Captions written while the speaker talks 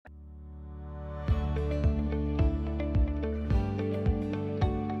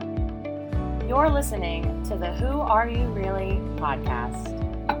You're listening to the Who Are You Really podcast.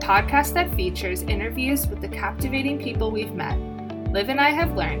 A podcast that features interviews with the captivating people we've met. Liv and I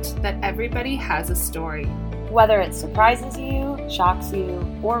have learned that everybody has a story. Whether it surprises you, shocks you,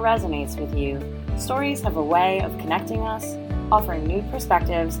 or resonates with you, stories have a way of connecting us, offering new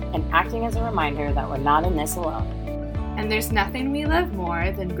perspectives, and acting as a reminder that we're not in this alone. And there's nothing we love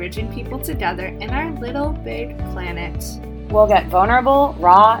more than bridging people together in our little big planet. We'll get vulnerable,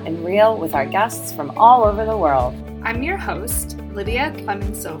 raw, and real with our guests from all over the world. I'm your host, Lydia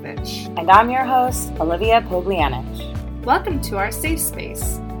Clemensovich. And I'm your host, Olivia Poglianich. Welcome to our safe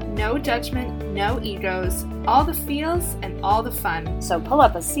space. No judgment, no egos, all the feels and all the fun. So pull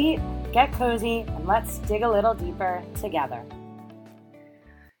up a seat, get cozy, and let's dig a little deeper together.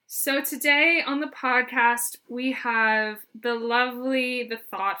 So today on the podcast, we have the lovely, the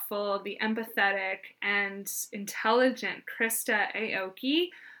thoughtful, the empathetic, and intelligent Krista Aoki,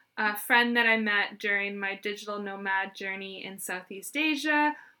 a friend that I met during my digital nomad journey in Southeast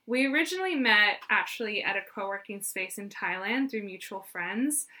Asia. We originally met actually at a co-working space in Thailand through mutual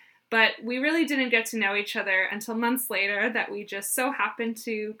friends, but we really didn't get to know each other until months later that we just so happened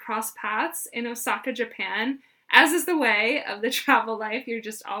to cross paths in Osaka, Japan. As is the way of the travel life, you're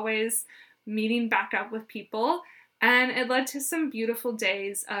just always meeting back up with people. And it led to some beautiful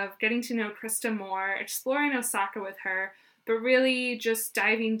days of getting to know Krista more, exploring Osaka with her, but really just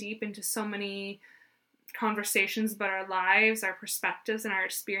diving deep into so many conversations about our lives, our perspectives, and our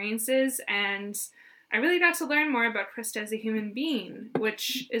experiences. And I really got to learn more about Krista as a human being,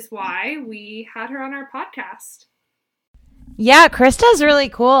 which is why we had her on our podcast. Yeah, Krista's really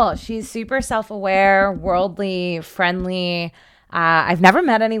cool. She's super self-aware, worldly, friendly. I've never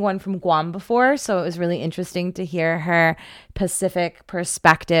met anyone from Guam before, so it was really interesting to hear her Pacific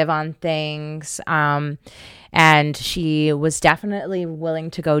perspective on things. And she was definitely willing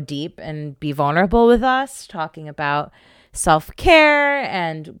to go deep and be vulnerable with us, talking about self-care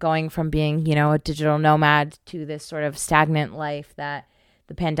and going from being, a digital nomad to this sort of stagnant life that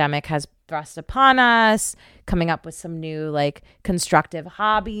the pandemic has thrust upon us, coming up with some new constructive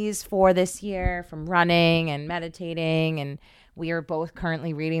hobbies for this year, from running and meditating. And we are both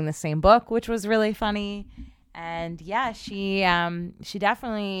currently reading the same book, which was really funny. And yeah, she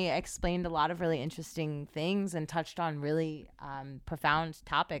definitely explained a lot of really interesting things and touched on really profound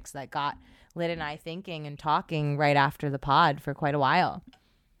topics that got Lyd and I thinking and talking right after the pod for quite a while.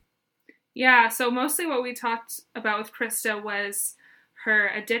 Yeah, so mostly what we talked about with Krista was her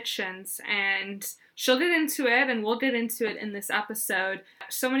addictions, and she'll get into it and we'll get into it in this episode.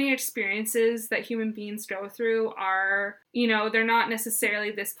 So many experiences that human beings go through are, they're not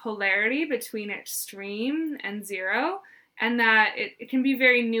necessarily this polarity between extreme and zero, and that it can be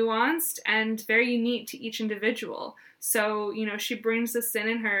very nuanced and very unique to each individual. So, she brings us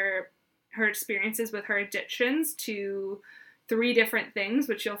in her experiences with her addictions to 3 different things,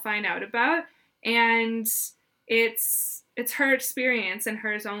 which you'll find out about. And it's her experience and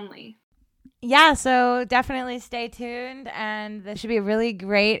hers only. Yeah, so definitely stay tuned, and this should be a really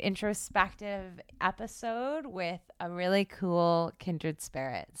great introspective episode with a really cool kindred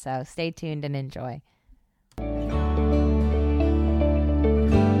spirit. So stay tuned and enjoy.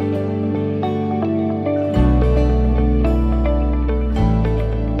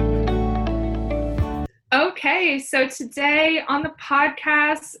 Okay, so today on the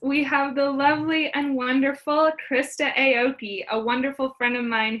podcast, we have the lovely and wonderful Krista Aoki, a wonderful friend of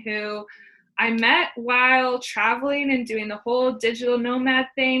mine who I met while traveling and doing the whole digital nomad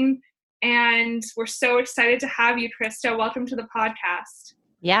thing. And we're so excited to have you, Krista. Welcome to the podcast.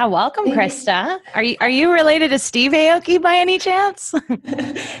 Yeah, welcome, Krista. Are you related to Steve Aoki by any chance?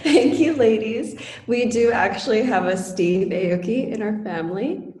 Thank you, ladies. We do actually have a Steve Aoki in our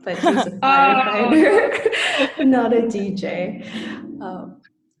family, but he's a firefighter, not a DJ.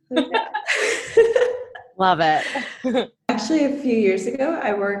 Yeah. Love it. Actually, a few years ago,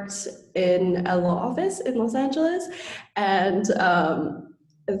 I worked in a law office in Los Angeles, and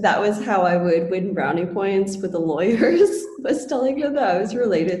that was how I would win brownie points with the lawyers, was telling them that I was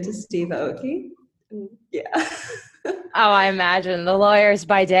related to Steve Aoki. Yeah. Oh, I imagine. The lawyers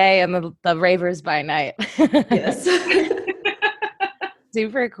by day and the ravers by night. Yes.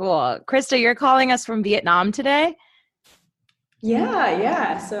 Super cool. Krista, you're calling us from Vietnam today?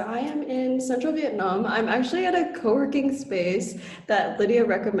 Yeah. So I am in central Vietnam. I'm actually at a co-working space that Lydia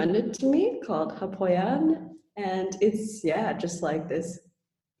recommended to me called Hapoyan. And it's, just like this,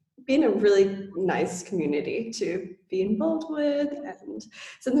 being a really nice community to be involved with. And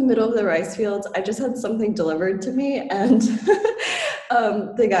it's in the middle of the rice fields. I just had something delivered to me, and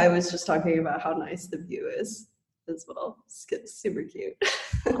the guy was just talking about how nice the view is as well. It's super cute.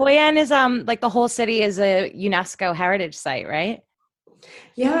 Hoi An is like the whole city is a UNESCO heritage site, right?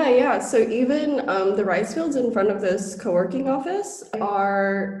 Yeah. So even the rice fields in front of this co-working office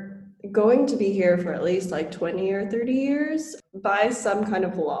are going to be here for at least like 20 or 30 years by some kind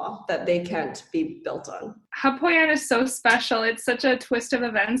of law that they can't be built on. Hapoyan is so special. It's such a twist of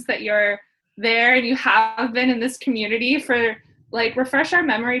events that you're there and you have been in this community for, like, refresh our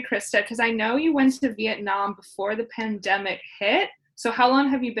memory, Krista, because I know you went to Vietnam before the pandemic hit. So how long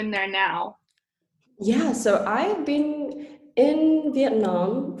have you been there now? Yeah, so I've been in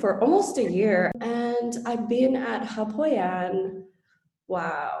Vietnam for almost a year, and I've been at Hapoyan,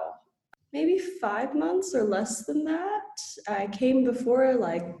 wow, maybe 5 months or less than that. I came before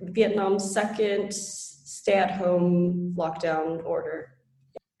like Vietnam's second stay-at-home lockdown order.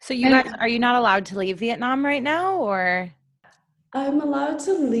 So you guys, are you not allowed to leave Vietnam right now, or? I'm allowed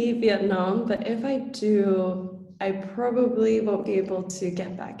to leave Vietnam, but if I do, I probably won't be able to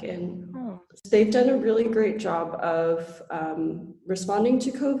get back in. They've done a really great job of responding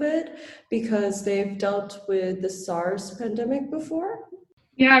to COVID because they've dealt with the SARS pandemic before.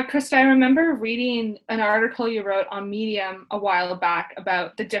 Yeah, Krista, I remember reading an article you wrote on Medium a while back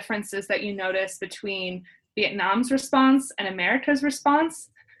about the differences that you noticed between Vietnam's response and America's response.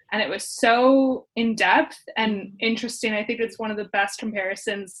 And it was so in-depth and interesting. I think it's one of the best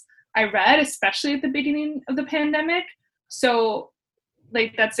comparisons I read, especially at the beginning of the pandemic. So,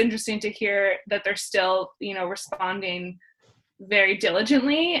 like, that's interesting to hear that they're still, you know, responding very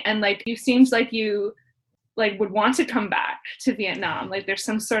diligently. And like, you seems like you like would want to come back to Vietnam. Like there's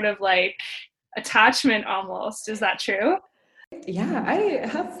some sort of like attachment almost. Is that true? Yeah, I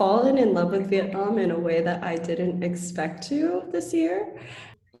have fallen in love with Vietnam in a way that I didn't expect to this year.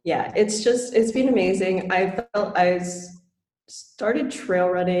 Yeah, it's been amazing. I started trail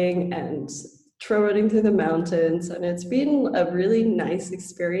running through the mountains, and it's been a really nice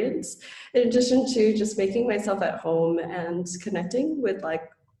experience. In addition to just making myself at home and connecting with like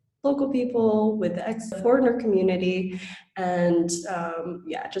local people, with the ex-foreigner community, and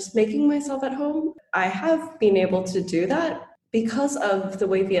just making myself at home. I have been able to do that because of the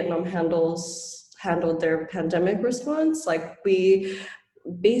way Vietnam handled their pandemic response. Like we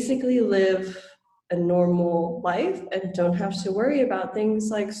basically live a normal life and don't have to worry about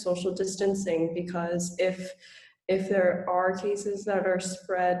things like social distancing, because if there are cases that are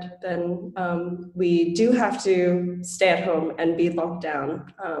spread, then we do have to stay at home and be locked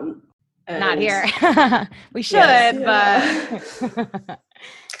down. Not here. We should, yes, but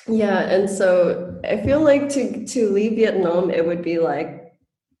yeah. And so I feel like to leave Vietnam, it would be like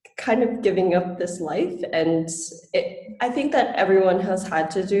kind of giving up this life. And I think that everyone has had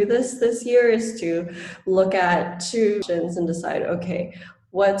to do this year, is to look at two options and decide, okay,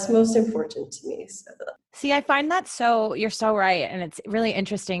 what's most important to me? So see, I find that you're so right. And it's really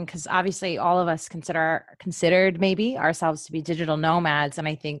interesting because obviously all of us considered maybe ourselves to be digital nomads. And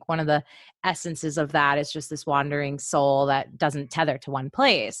I think one of the essences of that is just this wandering soul that doesn't tether to one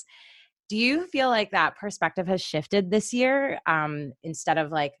place. Do you feel like that perspective has shifted this year? Instead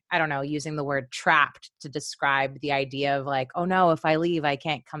of like, I don't know, using the word trapped to describe the idea of like, oh no, if I leave, I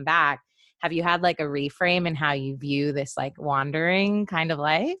can't come back. Have you had like a reframe in how you view this like wandering kind of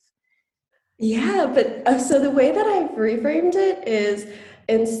life? yeah, but so the way that I've reframed it is,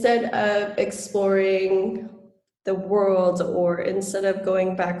 instead of exploring the world, or instead of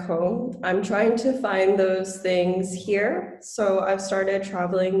going back home, I'm trying to find those things here. So I've started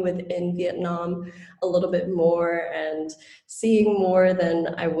traveling within Vietnam a little bit more and seeing more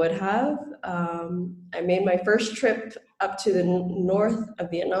than I would have. I made my first trip up to the north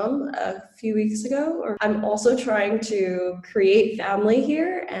of Vietnam a few weeks ago. I'm also trying to create family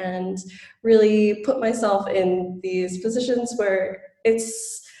here and really put myself in these positions where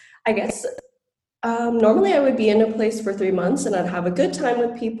it's, I guess, normally I would be in a place for 3 months and I'd have a good time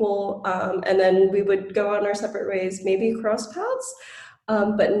with people, and then we would go on our separate ways, maybe cross paths.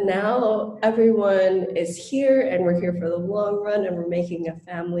 But now everyone is here and we're here for the long run and we're making a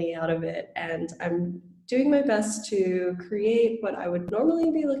family out of it. And I'm doing my best to create what I would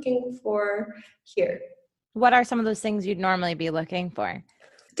normally be looking for here. What are some of those things you'd normally be looking for?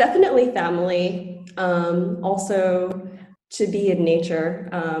 Definitely family. Also to be in nature.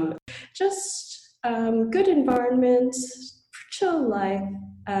 Good environment, chill life,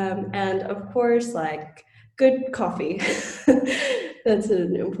 and of course, like good coffee. That's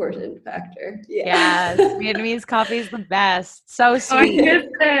an important factor. Yeah. Yes, Vietnamese coffee is the best. So sweet. Oh,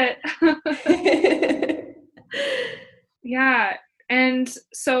 I miss it. Yeah. And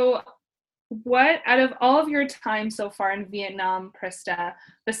so what, out of all of your time so far in Vietnam, Krista,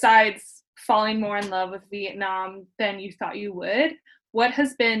 besides falling more in love with Vietnam than you thought you would. What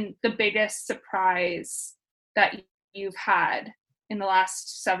has been the biggest surprise that you've had in the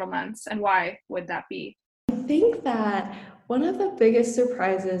last several months, and why would that be? I think that one of the biggest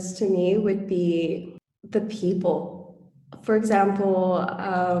surprises to me would be the people. For example,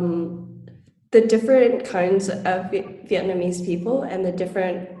 the different kinds of Vietnamese people and the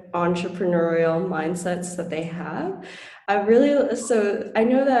different entrepreneurial mindsets that they have. So I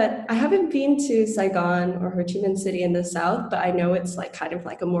know that I haven't been to Saigon or Ho Chi Minh City in the south, but I know it's like kind of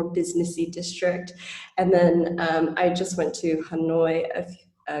like a more businessy district. And then I just went to Hanoi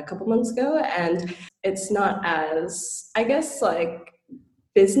a couple months ago, and it's not as, I guess, like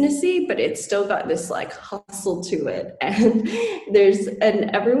businessy, but it's still got this like hustle to it. And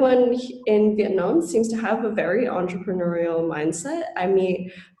everyone in Vietnam seems to have a very entrepreneurial mindset. I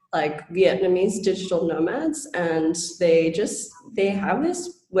meet like Vietnamese digital nomads, and they have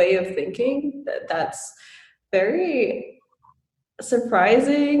this way of thinking that's very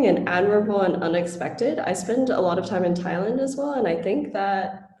surprising and admirable and unexpected. I spend a lot of time in Thailand as well, and I think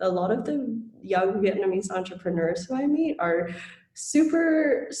that a lot of the young Vietnamese entrepreneurs who I meet are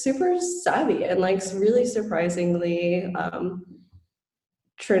super savvy and like really surprisingly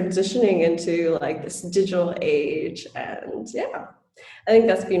transitioning into like this digital age. And yeah, I think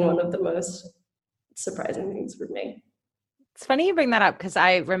that's been one of the most surprising things for me. It's funny you bring that up because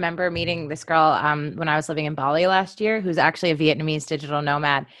I remember meeting this girl when I was living in Bali last year, who's actually a Vietnamese digital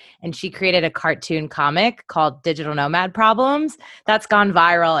nomad, and she created a cartoon comic called Digital Nomad Problems that's gone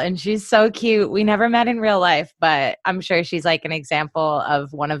viral, and she's so cute. We never met in real life, but I'm sure she's like an example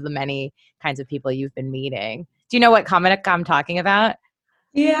of one of the many kinds of people you've been meeting. Do you know what comic I'm talking about?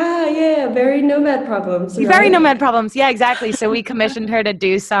 Yeah, very nomad problems. Right? Very nomad problems. Yeah, exactly. So we commissioned her to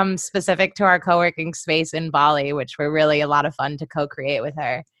do some specific to our co-working space in Bali, which were really a lot of fun to co-create with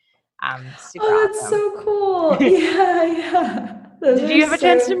her. Super that's awesome. So cool. Yeah. Did you have a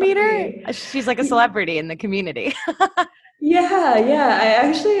chance to meet her? She's like a celebrity in the community. Yeah.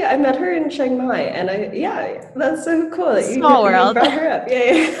 I met her in Chiang Mai, and that's so cool. That small world. You brought her up.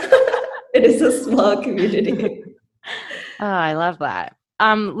 Yeah. It is a small community. Oh, I love that.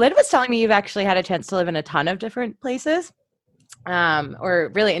 Lyd was telling me you've actually had a chance to live in a ton of different places,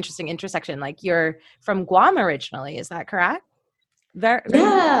 or really interesting intersection. Like you're from Guam originally, is that correct?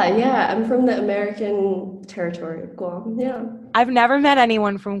 Yeah. I'm from the American territory of Guam. Yeah. I've never met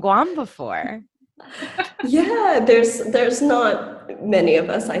anyone from Guam before. Yeah, there's not many of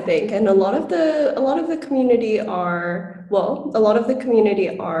us, I think, and a lot of the community are from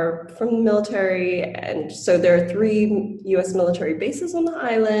the military, and so there are 3 U.S. military bases on the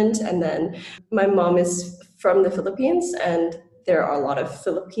island, and then my mom is from the Philippines, and there are a lot of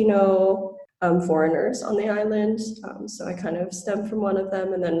Filipino foreigners on the island, so I kind of stem from one of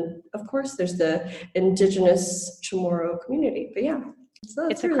them, and then of course there's the indigenous Chamorro community. But yeah. So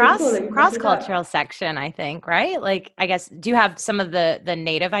it's really a cross-cultural section, I think, right? Like, I guess, do you have some of the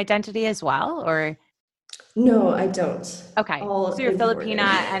native identity as well, or? No, I don't. Okay, so you're Filipina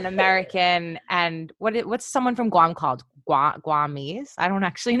and American, and what's someone from Guam called? Guamese? I don't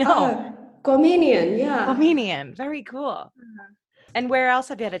actually know. Guamanian, yeah. Guamanian, very cool. And where else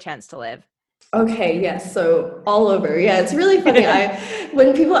have you had a chance to live? Okay, yes, so all over. Yeah, it's really funny.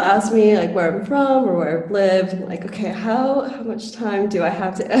 When people ask me like where I'm from or where I've lived, I'm like, okay, how much time do I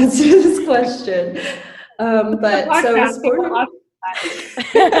have to answer this question? But so I was born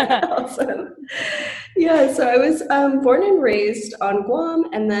awesome. Yeah, so I was born and raised on Guam,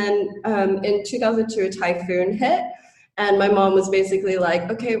 and then in 2002 a typhoon hit. And my mom was basically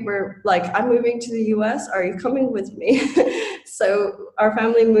like, okay, I'm moving to the US. Are you coming with me? So our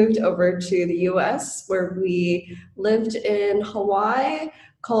family moved over to the US, where we lived in Hawaii,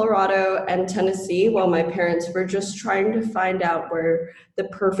 Colorado, and Tennessee, while my parents were just trying to find out where the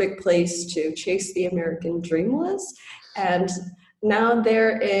perfect place to chase the American dream was. And now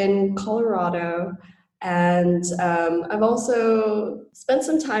they're in Colorado. And I've also spent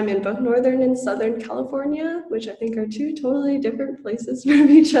some time in both Northern and Southern California, which I think are 2 totally different places from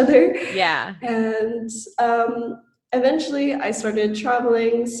each other. Yeah. And eventually I started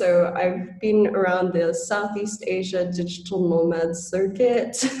traveling. So I've been around the Southeast Asia digital nomad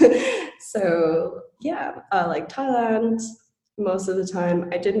circuit. So yeah, like Thailand most of the time.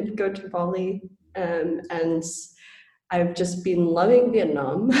 I didn't go to Bali, and I've just been loving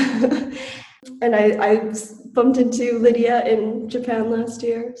Vietnam. And I bumped into Lydia in Japan last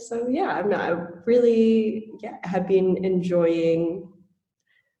year. So yeah, I really have been enjoying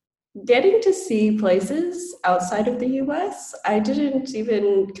getting to see places outside of the US. I didn't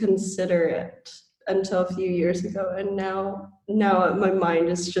even consider it until a few years ago. And now my mind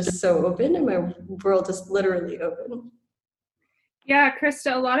is just so open and my world is literally open. Yeah,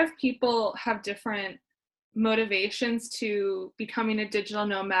 Krista, a lot of people have different motivations to becoming a digital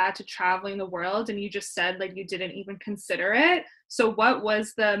nomad, to traveling the world, and you just said like you didn't even consider it. So what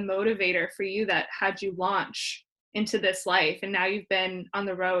was the motivator for you that had you launch into this life? And now you've been on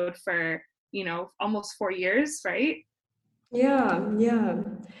the road for, almost 4 years, right? Yeah.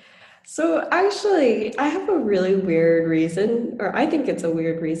 So actually, I have a really weird reason, or I think it's a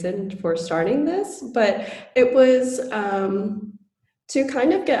weird reason for starting this, but it was to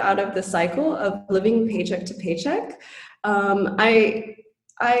kind of get out of the cycle of living paycheck to paycheck. I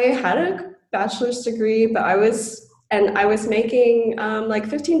had a bachelor's degree, but I was making like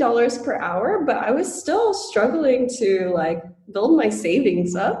 $15 per hour, but I was still struggling to like build my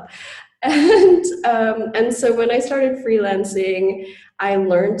savings up. And so when I started freelancing, I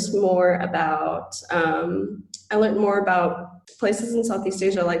learned more about places in Southeast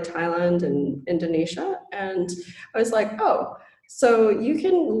Asia like Thailand and Indonesia, and I was like, oh, so you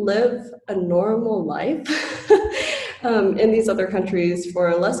can live a normal life in these other countries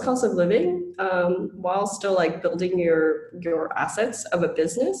for less cost of living, while still like building your assets of a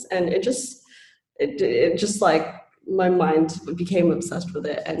business, and it just like my mind became obsessed with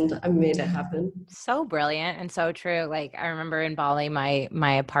it, and I made it happen. So brilliant and so true. Like I remember in Bali, my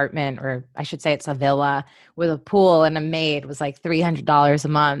apartment, or I should say it's a villa with a pool and a maid, was like $300 a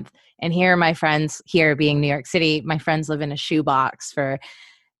month. And here my friends, here being New York City, my friends live in a shoebox for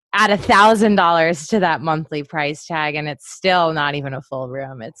add $1,000 to that monthly price tag, and it's still not even a full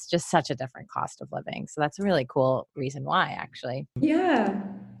room. It's just such a different cost of living. So that's a really cool reason why, actually. Yeah,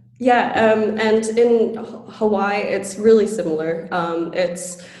 and in Hawaii, it's really similar.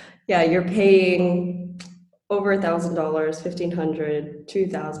 You're paying over $1,000, $1,500,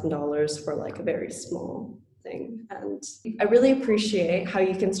 $2,000 for like a very small thing. And I really appreciate how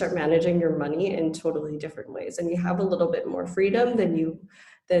you can start managing your money in totally different ways, and you have a little bit more freedom than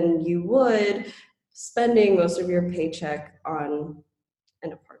you would spending most of your paycheck on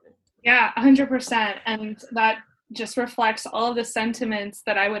an apartment. Yeah, 100%, and that just reflects all of the sentiments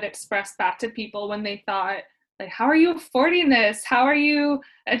that I would express back to people when they thought, like, how are you affording this? How are you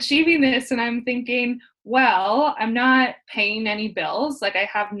achieving this? And I'm thinking, well, I'm not paying any bills. Like, I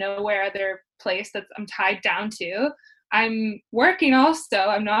have nowhere other place that I'm tied down to. I'm working also.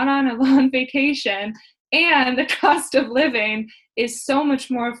 I'm not on a long vacation. And the cost of living is so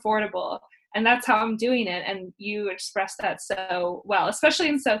much more affordable. And that's how I'm doing it. And you express that so well, especially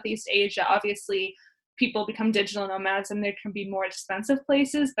in Southeast Asia. Obviously, people become digital nomads and there can be more expensive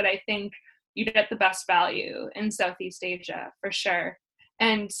places, but I think you get the best value in Southeast Asia for sure.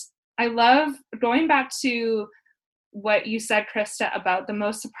 And I love going back to what you said, Krista, about the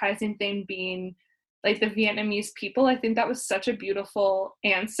most surprising thing being like the Vietnamese people. I think that was such a beautiful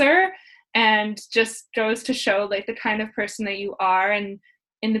answer, and just goes to show like the kind of person that you are and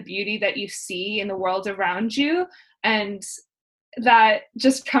in the beauty that you see in the world around you. And that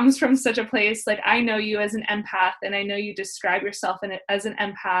just comes from such a place, like I know you as an empath, and I know you describe yourself as an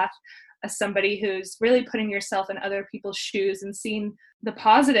empath, as somebody who's really putting yourself in other people's shoes and seeing the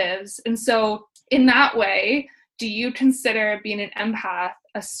positives. And so in that way, do you consider being an empath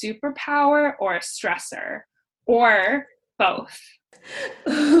a superpower or a stressor, or both?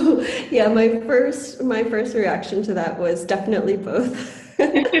 Yeah, my first reaction to that was definitely both.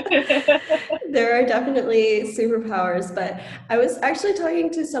 There are definitely superpowers, but I was actually talking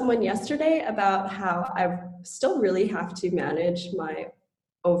to someone yesterday about how I still really have to manage my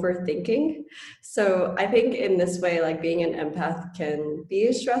overthinking. So I think in this way, like being an empath can be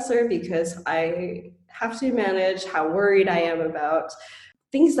a stressor because I have to manage how worried I am about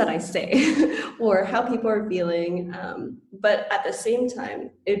things that I say or how people are feeling. But at the same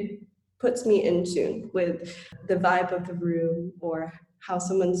time, it puts me in tune with the vibe of the room or how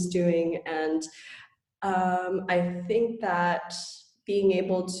someone's doing. And I think that being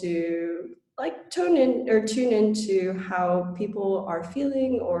able to like tune into how people are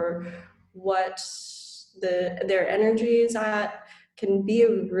feeling or what their energy is at can be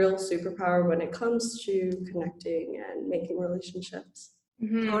a real superpower when it comes to connecting and making relationships.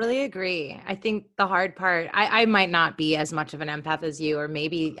 Mm-hmm. Totally agree. I think the hard part, I might not be as much of an empath as you, or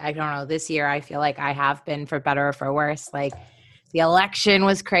maybe, I don't know, this year I feel like I have been, for better or for worse. Like the election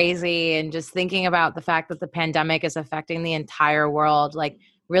was crazy, and just thinking about the fact that the pandemic is affecting the entire world, like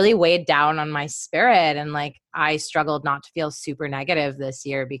really weighed down on my spirit. And like, I struggled not to feel super negative this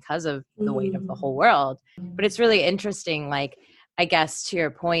year because of the weight of the whole world. But it's really interesting, like, I guess to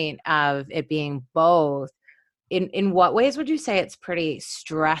your point of it being both, in what ways would you say it's pretty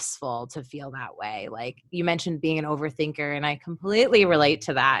stressful to feel that way? Like you mentioned being an overthinker, and I completely relate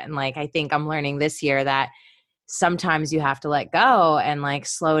to that. And like, I think I'm learning this year that sometimes you have to let go and like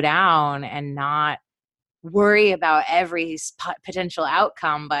slow down and not worry about every potential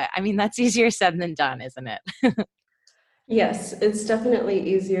outcome. But I mean, that's easier said than done, isn't it? Yes, it's definitely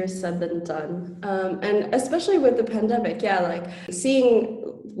easier said than done. And especially with the pandemic, yeah, like seeing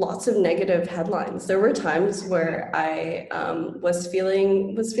lots of negative headlines. There were times where I was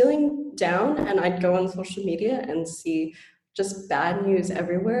feeling down, and I'd go on social media and see just bad news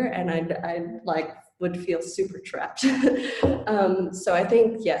everywhere, and I'd like would feel super trapped. So I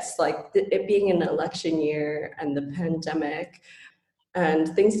think, yes, like it being an election year and the pandemic and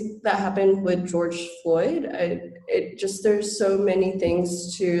things that happened with George Floyd, it just, there's so many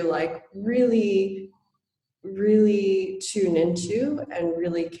things to like really, really tune into and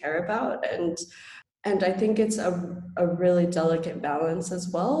really care about. And I think it's a really delicate balance as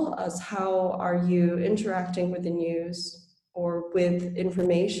well, as how are you interacting with the news or with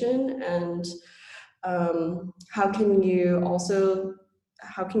information, and how can you also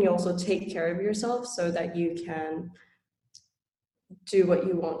take care of yourself so that you can do what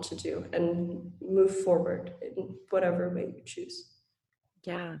you want to do and move forward in whatever way you choose.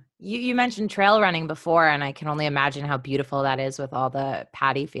 Yeah. You mentioned trail running before, and I can only imagine how beautiful that is with all the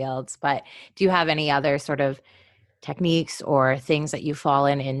paddy fields. But do you have any other sort of techniques or things that you've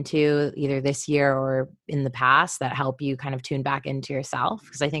fallen into either this year or in the past that help you kind of tune back into yourself?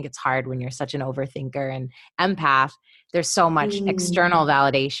 Because I think it's hard when you're such an overthinker and empath. There's so much external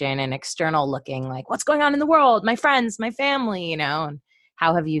validation and external looking, like what's going on in the world, my friends, my family, you know, and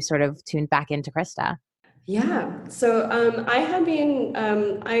how have you sort of tuned back into Krista? Yeah, so I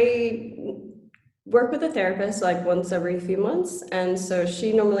work with a therapist like once every few months, and so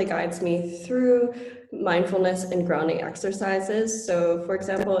she normally guides me through mindfulness and grounding exercises. So for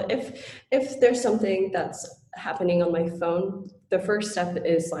example, if there's something that's happening on my phone, the first step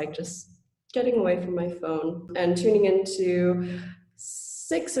is like just getting away from my phone and tuning into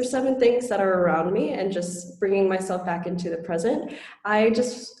 6 or 7 things that are around me and just bringing myself back into the present.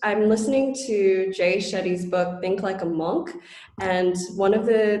 I'm listening to Jay Shetty's book, Think Like a Monk. And one of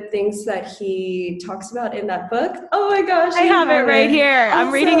the things that he talks about in that book, oh my gosh. I have it right here. Awesome.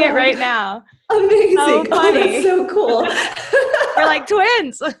 I'm reading it right now. Amazing. So funny. Oh, that's so cool. We're like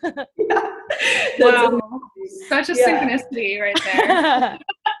twins. Yeah. Wow. Such a synchronicity right there.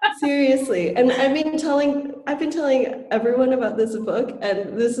 Seriously. And I've been telling everyone about this book,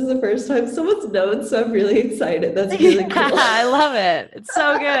 and this is the first time someone's known, so I'm really excited. That's really cool. I love it. It's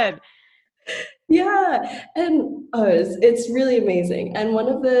so good. Yeah, and it's really amazing. And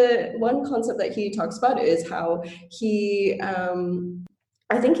one concept that he talks about is how he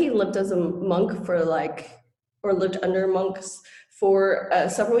I think he lived as a monk or lived under monks for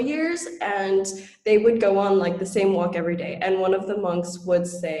several years, and they would go on like the same walk every day. And one of the monks would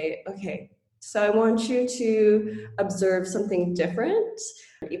say, okay, so I want you to observe something different,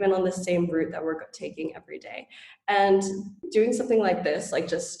 even on the same route that we're taking every day. And doing something like this, like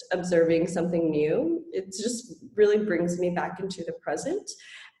just observing something new, it just really brings me back into the present.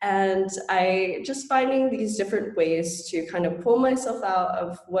 And I just finding these different ways to kind of pull myself out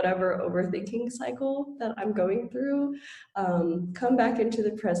of whatever overthinking cycle that I'm going through, come back into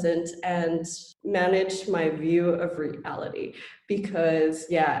the present and manage my view of reality. Because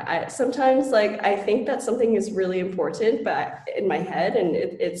sometimes like I think that something is really important, but in my head, and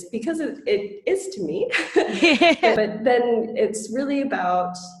it's because it is to me. But then it's really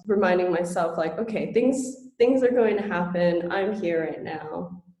about reminding myself like, okay, things are going to happen. I'm here right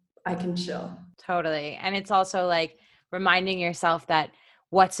now. I can chill. Totally. And it's also like reminding yourself that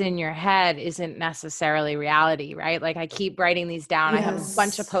what's in your head isn't necessarily reality, right? Like I keep writing these down. Yes. I have a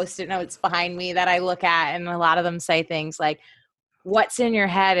bunch of Post-it notes behind me that I look at, and a lot of them say things like, what's in your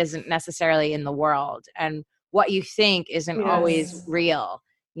head isn't necessarily in the world, and what you think isn't always real,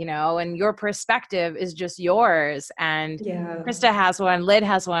 you know, and your perspective is just yours. And Krista has one, Lyd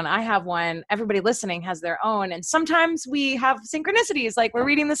has one, I have one, everybody listening has their own. And sometimes we have synchronicities, like we're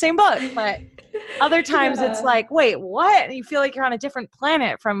reading the same book, but other times it's like, wait, what? And you feel like you're on a different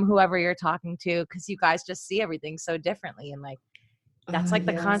planet from whoever you're talking to, because you guys just see everything so differently. And like, that's like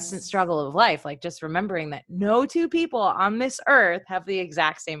the constant struggle of life, like just remembering that no two people on this earth have the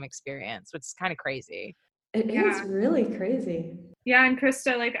exact same experience, which is kind of crazy. It is really crazy. Yeah, and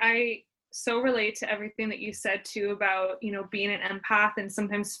Krista, like I so relate to everything that you said too about, you know, being an empath and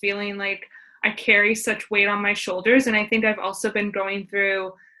sometimes feeling like I carry such weight on my shoulders. And I think I've also been going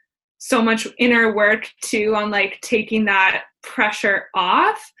through so much inner work too on like taking that pressure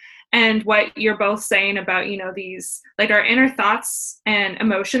off. And what you're both saying about, you know, these, like, our inner thoughts and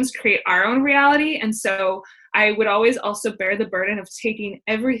emotions create our own reality. And so I would always also bear the burden of taking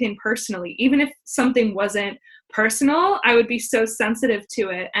everything personally. Even if something wasn't personal, I would be so sensitive to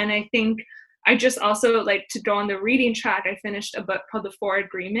it. And I think I just also, like, to go on the reading track, I finished a book called The Four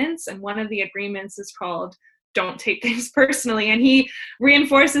Agreements. And one of the agreements is called Don't Take Things Personally. And he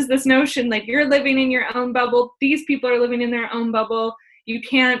reinforces this notion, like, you're living in your own bubble. These people are living in their own bubble. You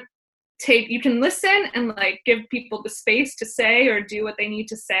can listen and, like, give people the space to say or do what they need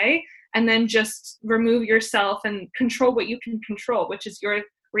to say, and then just remove yourself and control what you can control, which is your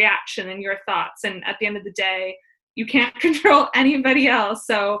reaction and your thoughts. And at the end of the day, you can't control anybody else.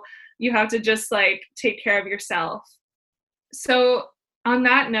 So you have to just, like, take care of yourself. So on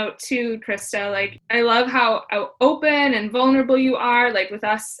that note too, Krista, like, I love how open and vulnerable you are, like, with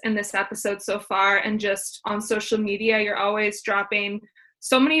us in this episode so far, and just on social media, you're always dropping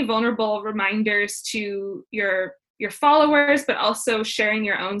so many vulnerable reminders to your followers, but also sharing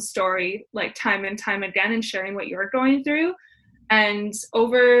your own story, like, time and time again, and sharing what you're going through. And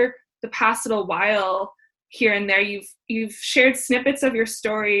over the past little while, here and there, you've shared snippets of your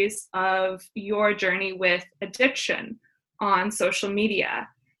stories of your journey with addiction on social media.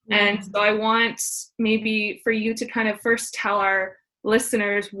 And so I want maybe for you to kind of first tell our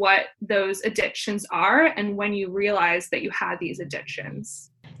listeners what those addictions are and when you realized that you had these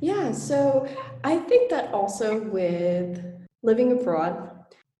addictions. Yeah, so I think that also with living abroad,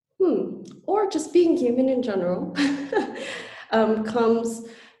 or just being human in general, comes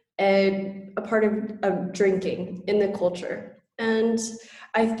a part of drinking in the culture. And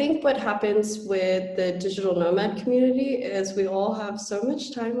I think what happens with the digital nomad community is we all have so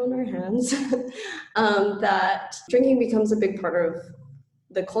much time on our hands that drinking becomes a big part of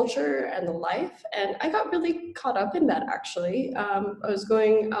the culture and the life. And I got really caught up in that, actually. I was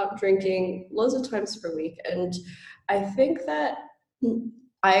going out drinking loads of times per week. And I think that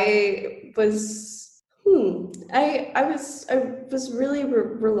I was really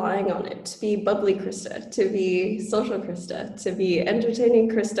relying on it to be bubbly Krista, to be social Krista, to be entertaining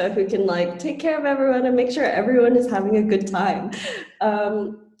Krista who can, like, take care of everyone and make sure everyone is having a good time.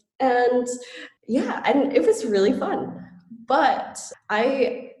 And it was really fun. But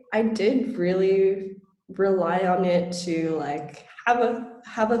I did really rely on it to, like,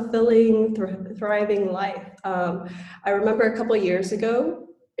 have a filling, thriving life. I remember a couple of years ago,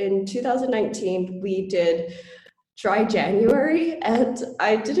 in 2019, we did Dry January, and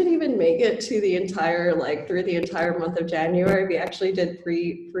I didn't even make it to through the entire month of January. We actually did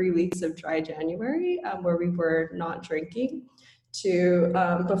three weeks of Dry January, where we were not drinking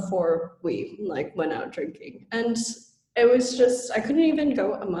before we, like, went out drinking. And it was just, I couldn't even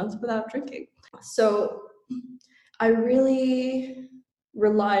go a month without drinking. So I really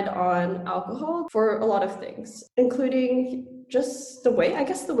relied on alcohol for a lot of things, including just the way I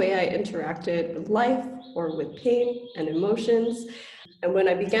interacted with life or with pain and emotions. And when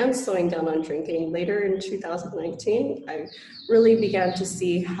I began slowing down on drinking later in 2019, I really began to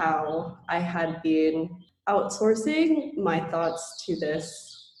see how I had been outsourcing my thoughts to this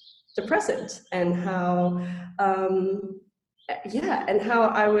depressant, and how I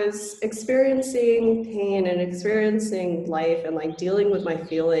was experiencing pain and experiencing life and, like, dealing with my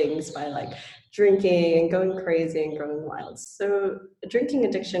feelings by, like, drinking and going crazy and going wild. So drinking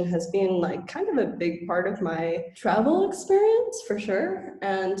addiction has been, like, kind of a big part of my travel experience, for sure.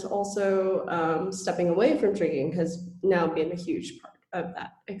 And also stepping away from drinking has now been a huge part of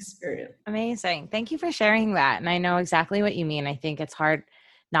that experience. Amazing. Thank you for sharing that. And I know exactly what you mean. I think it's hard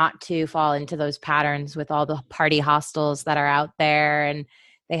not to fall into those patterns with all the party hostels that are out there, and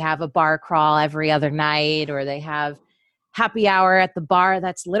they have a bar crawl every other night, or they have happy hour at the bar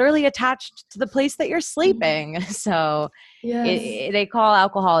that's literally attached to the place that you're sleeping. So Yes. they call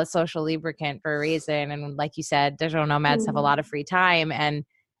alcohol a social lubricant for a reason. And like you said, digital nomads have a lot of free time and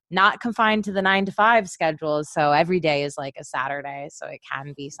not confined to the 9-to-5 schedules. So every day is like a Saturday. So it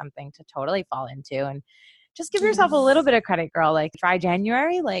can be something to totally fall into. And just give yourself a little bit of credit, girl. Like, Dry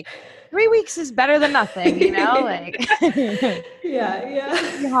January, like 3 weeks is better than nothing, you know? Like,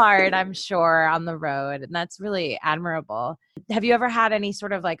 yeah. hard, I'm sure, on the road. And that's really admirable. Have you ever had any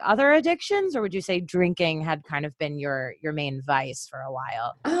sort of, like, other addictions, or would you say drinking had kind of been your main vice for a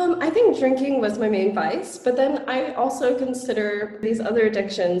while? I think drinking was my main vice, but then I also consider these other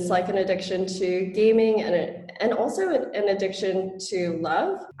addictions, like an addiction to gaming and also an addiction to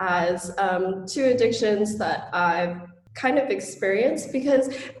love, as two addictions that I've kind of experienced,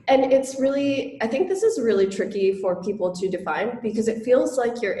 and it's really, I think this is really tricky for people to define, because it feels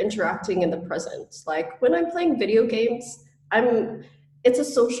like you're interacting in the present. Like, when I'm playing video games, I'm it's a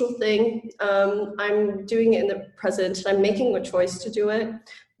social thing. I'm doing it in the present. I'm making a choice to do it.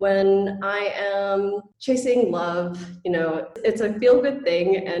 When I am chasing love, it's a feel-good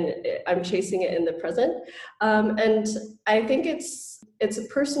thing, and I'm chasing it in the present. And I think it's a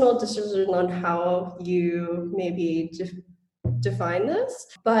personal decision on how you maybe define this.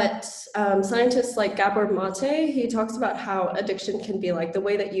 But scientists like Gabor Mate, he talks about how addiction can be like the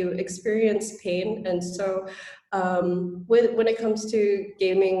way that you experience pain. And so when it comes to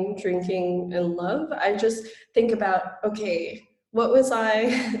gaming, drinking, and love, I just think about, okay, what was I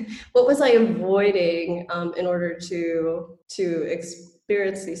avoiding in order to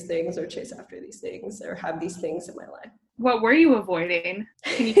experience these things or chase after these things or have these things in my life? What were you avoiding?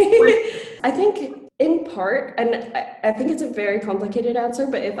 I think in part, and I think it's a very complicated answer,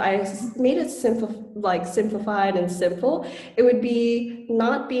 but if I made it simplified and simple, it would be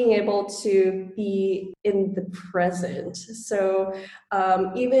not being able to be in the present. So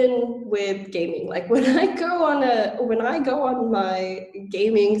even with gaming, like when I go on my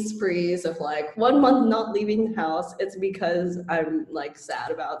gaming sprees of like 1 month not leaving the house, it's because I'm like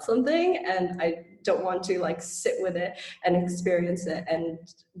sad about something and I don't want to like sit with it and experience it and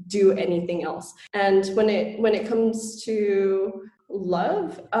do anything else. And when it comes to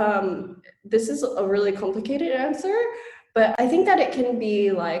love, this is a really complicated answer, but I think that it can be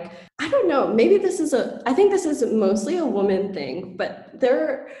like, I don't know, maybe I think this is mostly a woman thing, but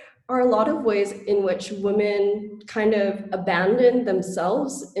there are a lot of ways in which women kind of abandon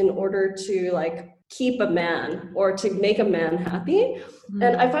themselves in order to like keep a man or to make a man happy.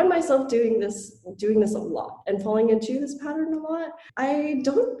 And I find myself doing this a lot and falling into this pattern a lot. I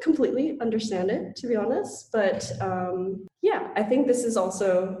don't completely understand it, to be honest, but yeah, I think this is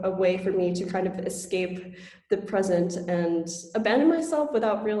also a way for me to kind of escape the present and abandon myself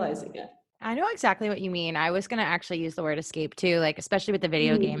without realizing it. I know exactly what you mean. I was going to actually use the word escape too, like especially with the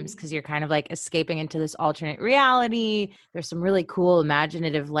video games, because you're kind of like escaping into this alternate reality. There's some really cool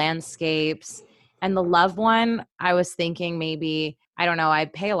imaginative landscapes. And the love one, I was thinking maybe, I don't know, I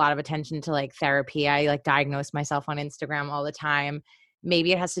pay a lot of attention to like therapy. I like diagnose myself on Instagram all the time.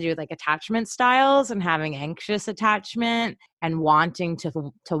 Maybe it has to do with like attachment styles and having anxious attachment and wanting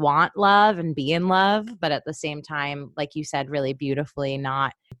to want love and be in love. But at the same time, like you said really beautifully,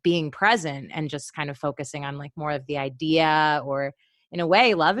 not being present and just kind of focusing on like more of the idea, or in a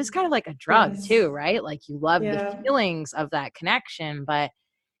way, love is kind of like a drug too, right? Like you love the feelings of that connection, but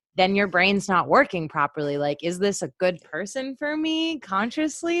then your brain's not working properly. Like, is this a good person for me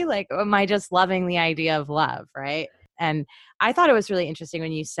consciously? Like, am I just loving the idea of love, right? And I thought it was really interesting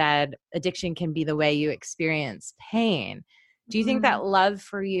when you said addiction can be the way you experience pain. Do you think that love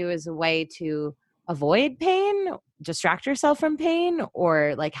for you is a way to avoid pain, distract yourself from pain,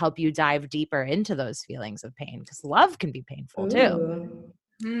 or like help you dive deeper into those feelings of pain? Because love can be painful too.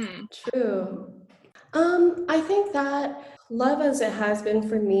 True. I think that love, as it has been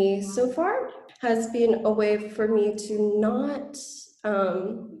for me so far, has been a way for me to not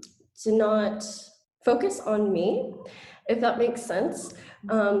focus on me, if that makes sense.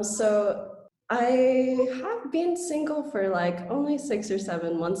 So I have been single for like only 6 or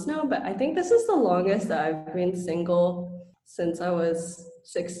 7 months now, but I think this is the longest that I've been single since I was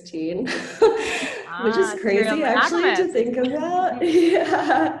 16, which is crazy actually to think about.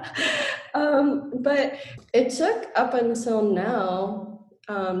 Yeah. But it took up until now,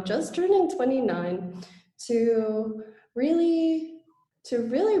 just turning 29, to really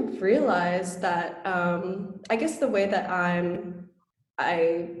realize that I guess the way that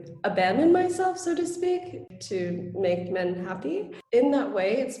I abandon myself, so to speak, to make men happy. In that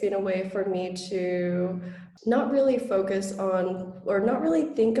way, it's been a way for me to not really focus on or not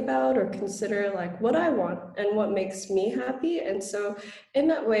really think about or consider like what I want and what makes me happy. And so in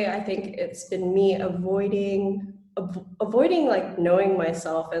that way, I think it's been me avoiding like knowing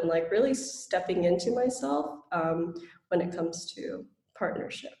myself and like really stepping into myself when it comes to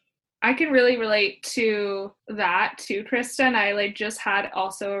partnership. I can really relate to that too, Krista. And I like just had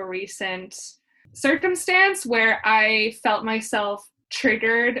also a recent circumstance where I felt myself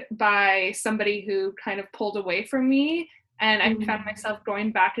triggered by somebody who kind of pulled away from me. And I found myself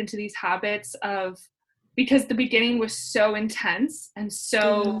going back into these habits because the beginning was so intense and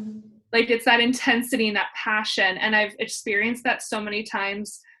so like it's that intensity and that passion. And I've experienced that so many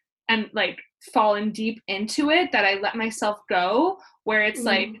times and like fallen deep into it that I let myself go, where it's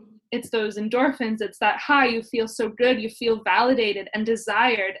like, it's those endorphins, it's that high, you feel so good, you feel validated and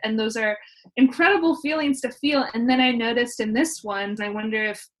desired, and those are incredible feelings to feel. And then I noticed in this one, I wonder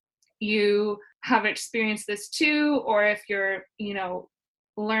if you have experienced this too, or if you're,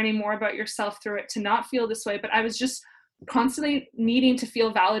 learning more about yourself through it to not feel this way, but I was just constantly needing to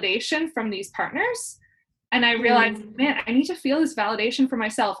feel validation from these partners. And I realized, man, I need to feel this validation for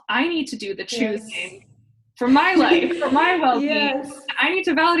myself. I need to do the choosing for my life, for my well-being. Yes. I need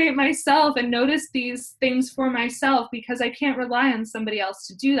to validate myself and notice these things for myself, because I can't rely on somebody else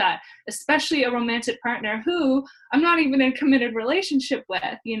to do that, especially a romantic partner who I'm not even in a committed relationship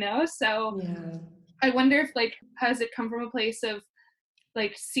with, you know? So I wonder if, like, has it come from a place of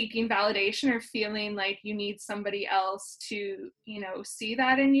like seeking validation or feeling like you need somebody else to, you know, see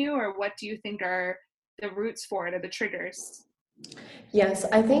that in you? Or what do you think are the roots for it, or the triggers? Yes,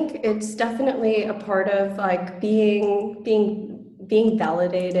 I think it's definitely a part of like being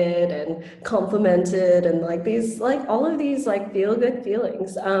validated and complimented, and like these, like all of these like feel good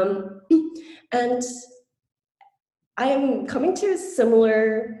feelings. And I am coming to a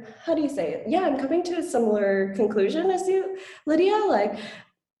similar, how do you say it? Yeah, I'm coming to a similar conclusion as you, Lydia. Like,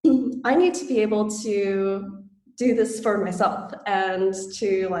 I need to be able to do this for myself and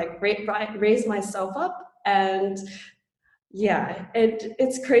to like raise myself up. And yeah,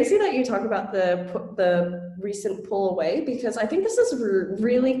 it's crazy that you talk about the recent pull away, because I think this is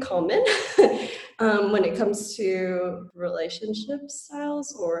really common when it comes to relationship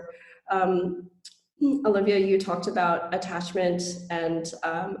styles. Or Olivia, you talked about attachment, and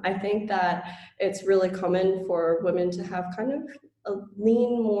I think that it's really common for women to have kind of a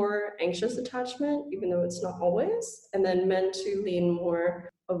lean more anxious attachment, even though it's not always, and then men to lean more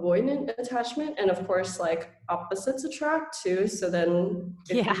avoidant attachment. And of course, like opposites attract too. So then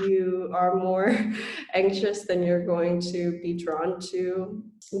if you are more anxious, then you're going to be drawn to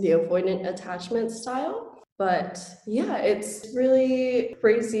the avoidant attachment style. But yeah, it's really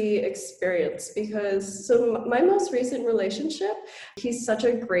crazy experience, because so my most recent relationship, he's such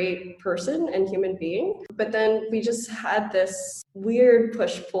a great person and human being, but then we just had this weird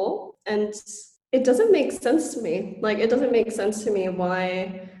push-pull, and it doesn't make sense to me. Like, it doesn't make sense to me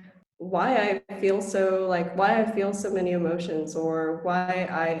why I feel so, like, why I feel so many emotions, or why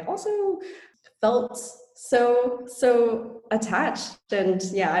I also felt so attached. And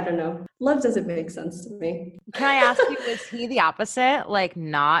yeah, I don't know. Love doesn't make sense to me. Can I ask you, was he the opposite? Like,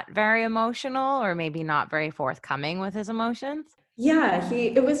 not very emotional, or maybe not very forthcoming with his emotions? Yeah,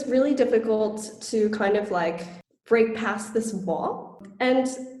 it was really difficult to kind of like break past this wall. And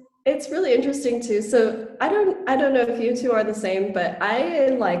it's really interesting too. So I don't know if you two are the same, but I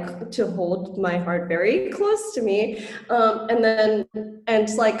like to hold my heart very close to me, and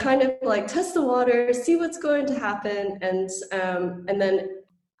like kind of like test the water, see what's going to happen, and then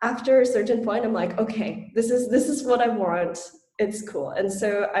after a certain point, I'm like, okay, this is what I want. It's cool. And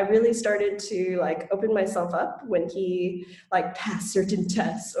so I really started to like open myself up when he like passed certain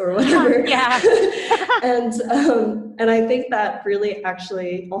tests or whatever. And I think that really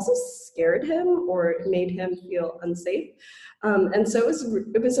actually also scared him or made him feel unsafe. And so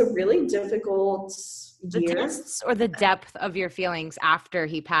it was a really difficult year. The tests or the depth of your feelings after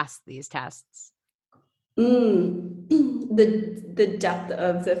he passed these tests? The depth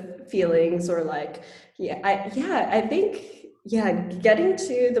of the feelings, or like, I think, getting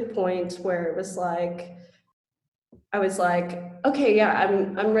to the point where it was like, I was like, okay,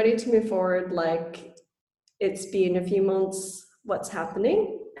 I'm ready to move forward. Like, it's been a few months, what's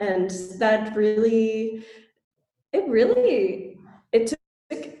happening? And that really, it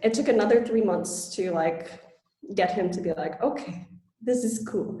took another 3 months to like get him to be like, okay, this is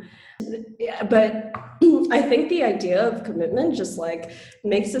cool. Yeah, but I think the idea of commitment just like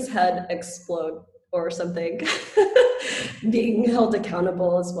makes his head explode or something. Being held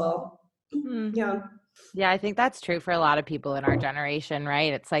accountable as well. Yeah, I think that's true for a lot of people in our generation,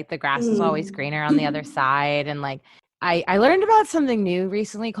 right? It's like the grass is always greener on the other side. And like, I learned about something new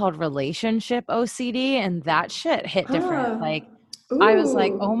recently called relationship OCD, and that shit hit different. Like, I was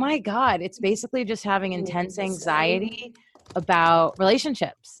like, oh my God, it's basically just having intense anxiety about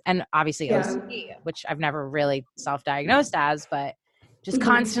relationships, and obviously OCD, which I've never really self-diagnosed as, but just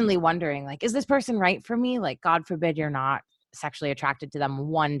constantly wondering, like, is this person right for me? Like, God forbid you're not sexually attracted to them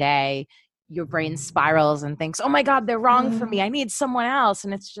one day, your brain spirals and thinks, oh my God, they're wrong for me. I need someone else.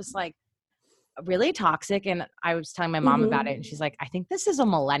 And it's just like really toxic. And I was telling my mom about it, and she's like, I think this is a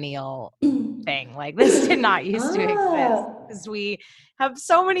millennial thing. Like, this did not used to exist, because we have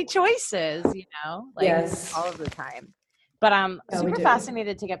so many choices, you know, like all of the time. But I'm super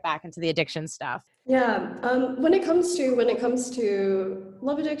fascinated to get back into the addiction stuff. Yeah, when it comes to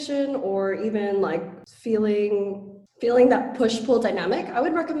love addiction, or even like feeling that push-pull dynamic, I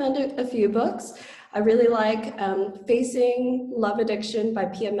would recommend a few books. I really like Facing Love Addiction by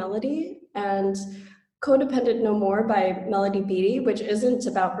Pia Mellody, and Codependent No More by Melody Beattie, which isn't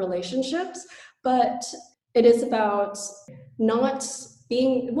about relationships, but it is about not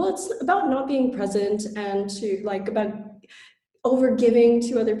being, well, it's about not being present and to like about over giving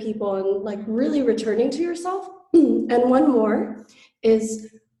to other people and like really returning to yourself. And one more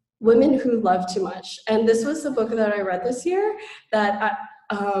is Women Who Love Too Much. And this was the book that I read this year that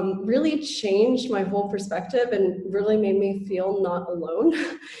really changed my whole perspective and really made me feel not alone.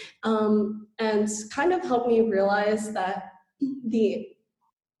 And kind of helped me realize that the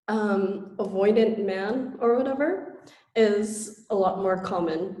avoidant man or whatever is a lot more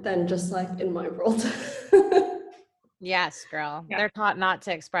common than just like in my world. Yes, girl. Yeah. They're taught not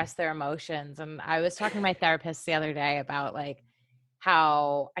to express their emotions. And I was talking to my therapist the other day about like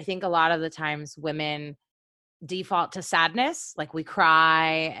how I think a lot of the times women default to sadness, like we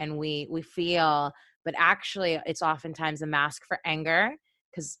cry and we feel, but actually it's oftentimes a mask for anger,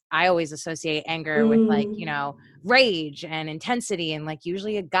 because I always associate anger with like, you know, rage and intensity and like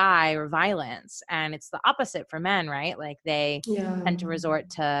usually a guy or violence. And it's the opposite for men, right? Like they tend to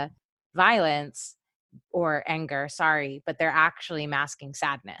resort to violence or anger, but they're actually masking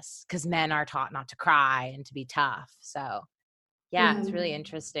sadness because men are taught not to cry and to be tough. So yeah, it's really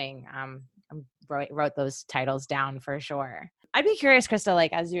interesting. Wrote those titles down for sure. I'd be curious, Krista,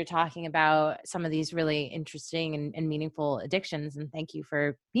 like as you're talking about some of these really interesting and meaningful addictions, and thank you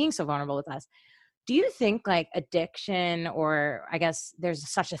for being so vulnerable with us. Do you think like addiction, or I guess there's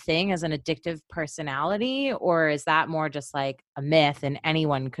such a thing as an addictive personality, or is that more just like a myth and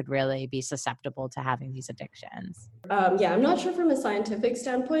anyone could really be susceptible to having these addictions? Yeah, I'm not sure from a scientific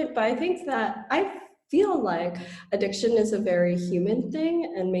standpoint, but I think that I feel like addiction is a very human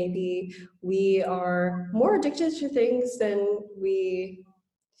thing, and maybe we are more addicted to things than we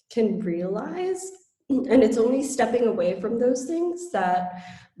can realize. And it's only stepping away from those things that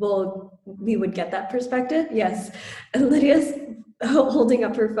we would get that perspective. Yes, and Lydia's holding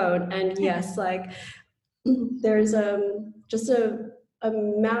up her phone, and yes, like there's just a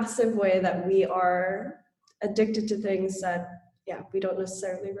massive way that we are addicted to things that we don't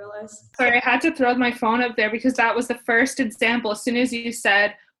necessarily realize. Sorry, I had to throw my phone up there because that was the first example. As soon as you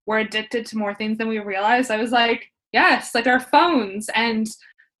said we're addicted to more things than we realize, I was like, yes, like our phones. And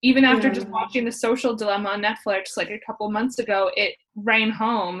even after just watching The Social Dilemma on Netflix, like a couple months ago, it rang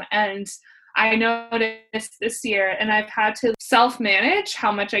home. And I noticed this year, and I've had to self-manage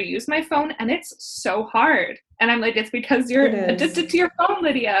how much I use my phone, and it's so hard. And I'm like, it's because you're addicted to your phone,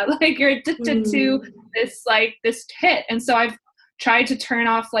 Lydia. Like you're addicted to this hit. And so I've tried to turn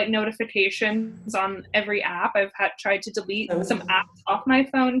off like notifications on every app. I've tried to delete some apps off my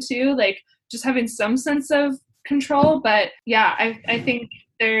phone too, like just having some sense of control. But yeah, I think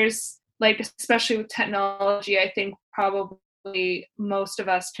there's like, especially with technology, I think probably most of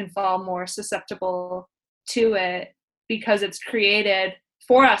us can fall more susceptible to it because it's created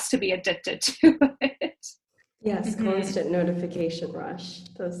for us to be addicted to it. Yes, constant notification rush,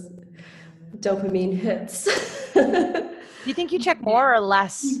 those dopamine hits. Do you think you check more or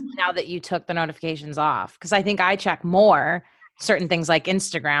less now that you took the notifications off? Because I think I check more certain things like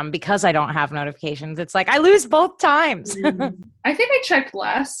Instagram because I don't have notifications. It's like I lose both times. I think I checked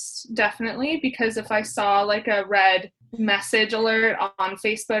less, definitely, because if I saw like a red message alert on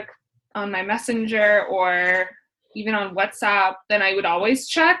Facebook on my Messenger or even on WhatsApp, then I would always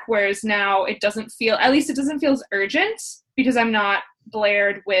check. Whereas now it doesn't feel as urgent because I'm not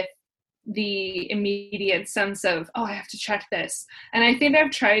blared with the immediate sense of, oh, I have to check this. And I think I've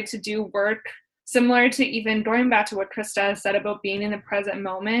tried to do work similar to even going back to what Krista said about being in the present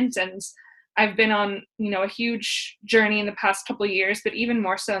moment. And I've been on, a huge journey in the past couple of years, but even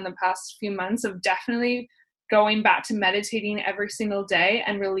more so in the past few months of definitely going back to meditating every single day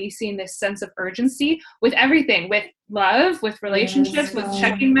and releasing this sense of urgency with everything, with love, with relationships, with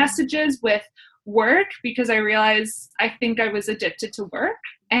checking messages, with work, because I realized I think I was addicted to work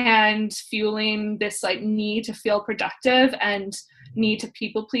and fueling this like need to feel productive and need to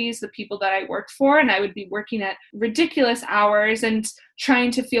people please the people that I worked for. And I would be working at ridiculous hours and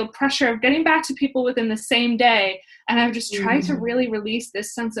trying to feel pressure of getting back to people within the same day. And I've just tried to really release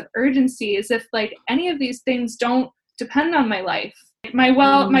this sense of urgency as if like any of these things don't depend on my life. My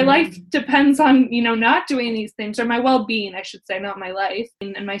life depends on, not doing these things, or my well-being, I should say, not my life.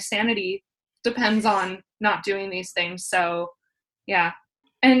 And my sanity depends on not doing these things. So yeah.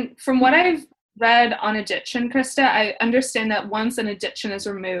 And from what I've read on addiction, Krista, I understand that once an addiction is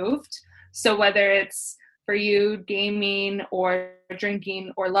removed, so whether it's for you gaming or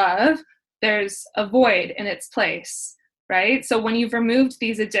drinking or love, there's a void in its place, right? So when you've removed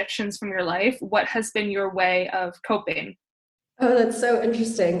these addictions from your life, what has been your way of coping? Oh, that's so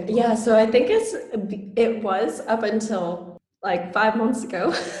interesting. Yeah, so I think it was up until like 5 months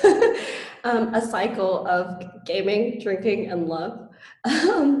ago. a cycle of gaming, drinking, and love.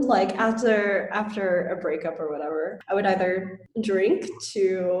 Like after a breakup or whatever, I would either drink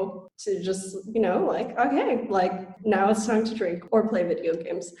to just, like, okay, like now it's time to drink, or play video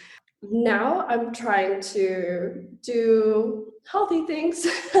games. Now I'm trying to do healthy things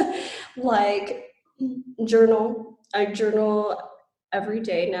like journal. I journal every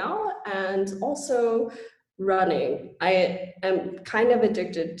day now, and also running. I am kind of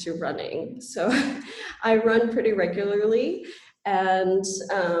addicted to running, so I run pretty regularly, and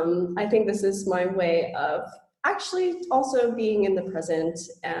I think this is my way of actually also being in the present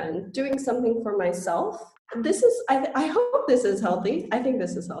and doing something for myself. This is, I hope this is healthy. I think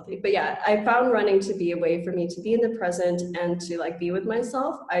this is healthy. But yeah, I found running to be a way for me to be in the present and to like be with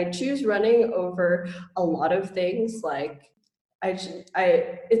myself. I choose running over a lot of things. Like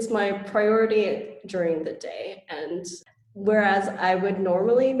it's my priority during the day. And whereas I would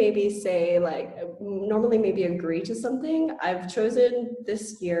normally maybe say maybe agree to something, I've chosen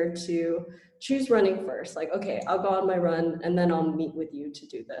this year to choose running first. Like, okay, I'll go on my run and then I'll meet with you to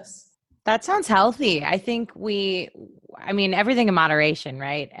do this. That sounds healthy. I think everything in moderation,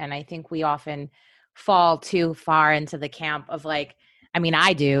 right? And I think we often fall too far into the camp of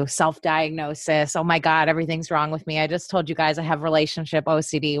I do self-diagnosis. Oh my God, everything's wrong with me. I just told you guys I have relationship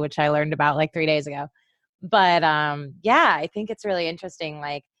OCD, which I learned about 3 days ago. But I think it's really interesting.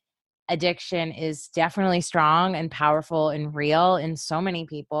 Like, addiction is definitely strong and powerful and real in so many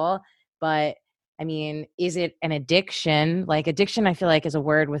people, but is it an addiction? Like, addiction, I feel like, is a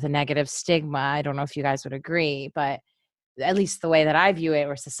word with a negative stigma. I don't know if you guys would agree, but at least the way that I view it,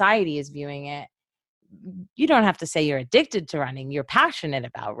 or society is viewing it, you don't have to say you're addicted to running. You're passionate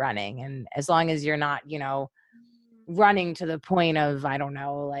about running. And as long as you're not, running to the point of,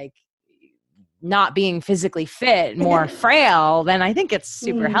 not being physically fit, more frail, then I think it's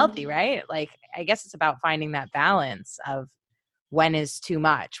super healthy, right? Like, I guess it's about finding that balance of, when is too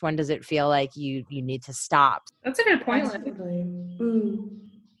much? When does it feel like you need to stop? That's a good point.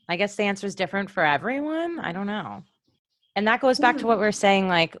 I guess the answer is different for everyone. I don't know. And that goes back to what we were saying,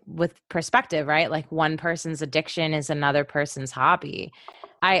 like with perspective, right? Like, one person's addiction is another person's hobby.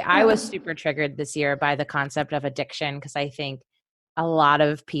 I was super triggered this year by the concept of addiction, because I think a lot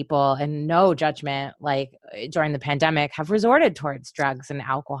of people, and no judgment, like during the pandemic, have resorted towards drugs and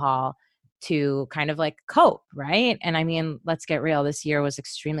alcohol to kind of like cope, right? And let's get real, this year was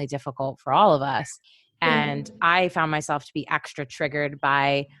extremely difficult for all of us. And I found myself to be extra triggered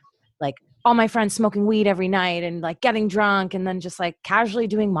by like all my friends smoking weed every night and like getting drunk and then just like casually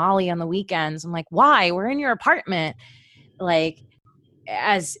doing Molly on the weekends. I'm like, why? We're in your apartment. Like,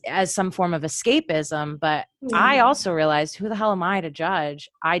 as some form of escapism. But I also realized, who the hell am I to judge?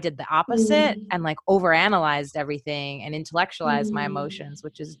 I did the opposite and like overanalyzed everything and intellectualized my emotions,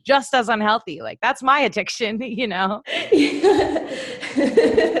 which is just as unhealthy. Like, that's my addiction, The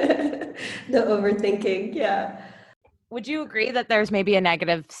overthinking, yeah. Would you agree that there's maybe a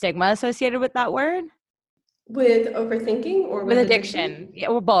negative stigma associated with that word? With overthinking or with addiction? Yeah,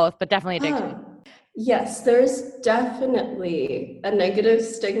 well, both, but definitely addiction. Yes, there's definitely a negative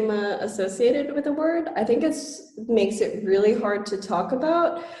stigma associated with the word. I think it makes it really hard to talk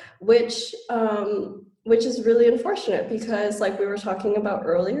about, which is really unfortunate, because like we were talking about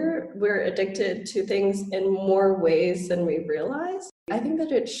earlier, we're addicted to things in more ways than we realize. I think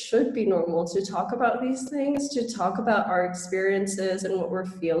that it should be normal to talk about these things, to talk about our experiences and what we're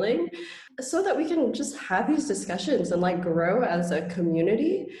feeling, so that we can just have these discussions and like grow as a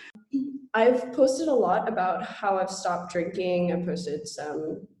community. I've posted a lot about how I've stopped drinking. I posted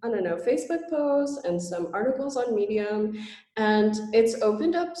some, Facebook posts and some articles on Medium, and it's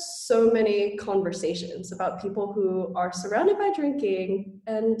opened up so many conversations about people who are surrounded by drinking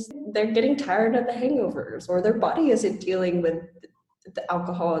and they're getting tired of the hangovers, or their body isn't dealing with the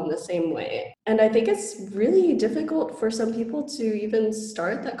alcohol in the same way. And I think it's really difficult for some people to even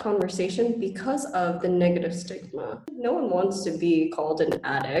start that conversation because of the negative stigma. No one wants to be called an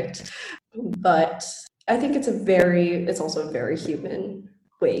addict, but I think it's also a very human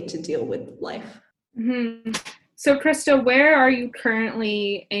way to deal with life. Mm-hmm. So Krista, where are you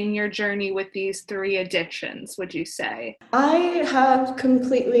currently in your journey with these 3 addictions, would you say? I have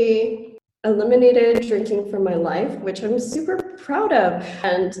completely eliminated drinking from my life, which I'm super proud of.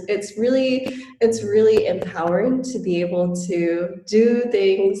 And it's really empowering to be able to do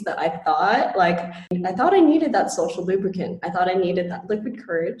things that I thought I needed that social lubricant. I thought I needed that liquid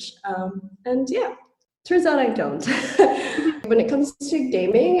courage. And yeah, turns out I don't. When it comes to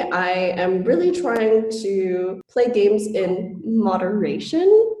gaming, I am really trying to play games in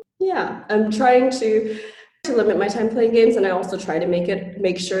moderation. Yeah, I'm trying to to limit my time playing games, and I also try to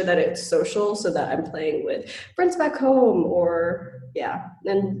make sure that it's social, so that I'm playing with friends back home, or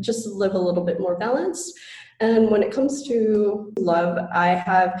and just live a little bit more balanced. And when it comes to love, I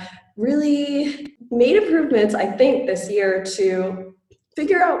have really made improvements, I think, this year to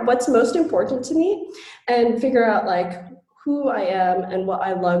figure out what's most important to me and figure out like who I am and what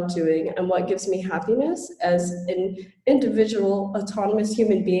I love doing and what gives me happiness as an individual, autonomous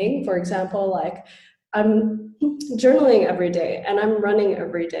human being. For example, like I'm journaling every day and I'm running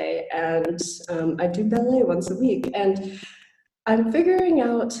every day, and I do ballet once a week. And I'm figuring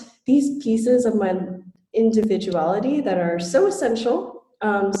out these pieces of my individuality that are so essential,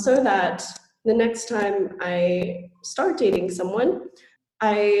 so that the next time I start dating someone,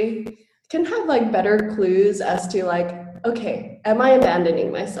 I can have like better clues as to like, okay, am I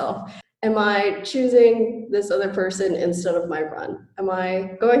abandoning myself? Am I choosing this other person instead of my run? Am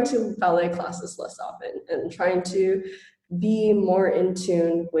I going to ballet classes less often and trying to be more in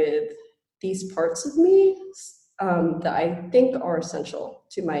tune with these parts of me that I think are essential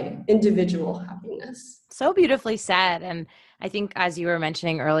to my individual happiness? So beautifully said. And I think, as you were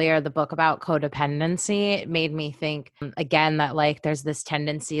mentioning earlier, the book about codependency, it made me think again that like there's this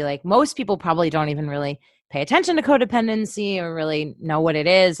tendency, like most people probably don't even really pay attention to codependency or really know what it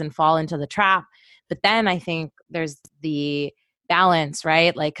is and fall into the trap. But then I think there's the balance,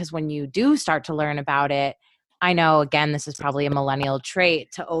 right? Like, because when you do start to learn about it, I know, again, this is probably a millennial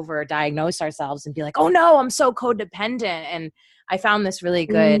trait to over-diagnose ourselves and be like, oh no, I'm so codependent. And I found this really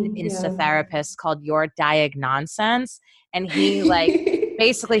good Insta therapist called Your Diagnonsense. And he like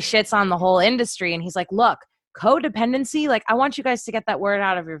basically shits on the whole industry. And he's like, look, codependency, like I want you guys to get that word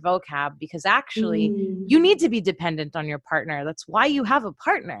out of your vocab, because actually you need to be dependent on your partner. That's why you have a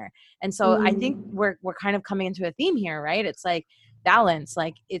partner. And so I think we're kind of coming into a theme here, right? It's like balance.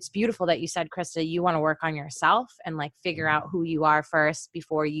 Like it's beautiful that you said, Krista, you want to work on yourself and like figure out who you are first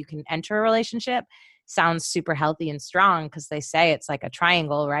before you can enter a relationship. Sounds super healthy and strong, because they say it's like a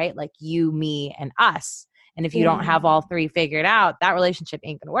triangle, right? Like you, me, and us. And if you don't have all three figured out, that relationship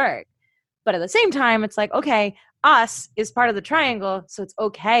ain't gonna work. But at the same time, it's like, okay, us is part of the triangle, so it's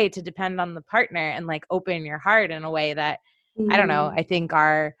okay to depend on the partner and like open your heart in a way that, I don't know, I think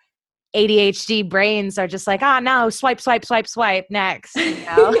our ADHD brains are just like, no, swipe, swipe, swipe, swipe, next, you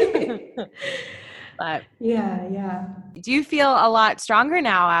know? But yeah. do you feel a lot stronger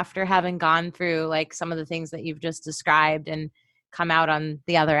now after having gone through like some of the things that you've just described and come out on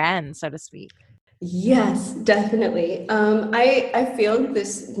the other end, so to speak? Yes, definitely. I feel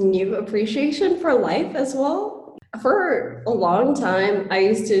this new appreciation for life as well. For a long time, I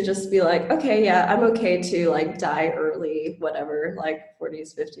used to just be like, okay, yeah, I'm okay to like die early, whatever, like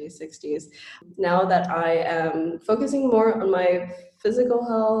 40s, 50s, 60s. Now that I am focusing more on my physical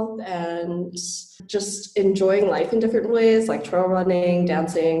health and just enjoying life in different ways, like trail running,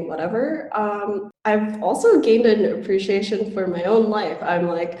 dancing, whatever, I've also gained an appreciation for my own life. I'm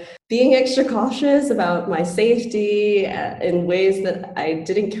like being extra cautious about my safety in ways that I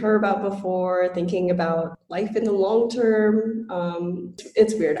didn't care about before, thinking about life in the long term.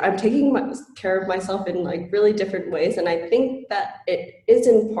 It's weird. I'm taking care of myself in like really different ways. And I think that it is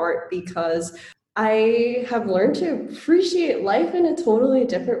in part because I have learned to appreciate life in a totally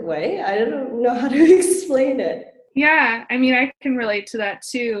different way. I don't know how to explain it. Yeah, I mean, I can relate to that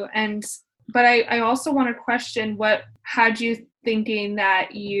too. But I also want to question what had you thinking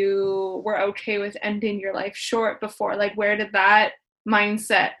that you were okay with ending your life short before? Like, where did that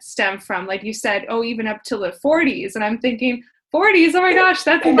mindset stem from? Like you said, oh, even up to the 40s. And I'm thinking, 40s, oh my gosh,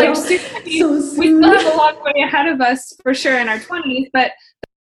 that's like super so soon. We still have a long way ahead of us for sure in our 20s. But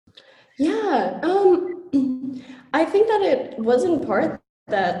yeah, I think that it was in part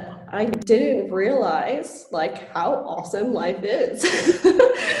that I didn't realize like how awesome life is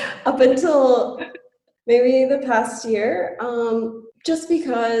up until maybe the past year. Just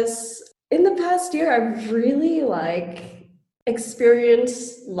because in the past year I've really like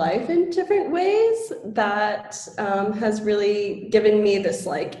experienced life in different ways that has really given me this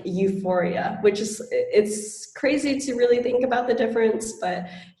like euphoria, which is, it's crazy to really think about the difference, but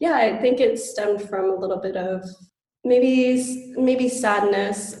yeah, I think it stemmed from a little bit of maybe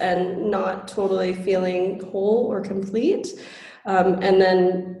sadness and not totally feeling whole or complete, and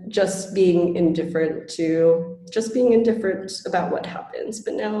then just being indifferent about what happens.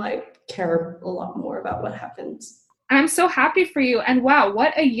 But now I care a lot more about what happens. I'm so happy for you. And wow,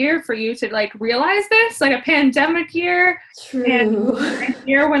 what a year for you to like realize this, like a pandemic year. True. And a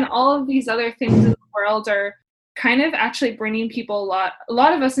year when all of these other things in the world are kind of actually bringing people, a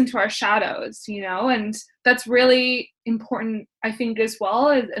lot of us into our shadows, you know, and that's really important, I think, as well.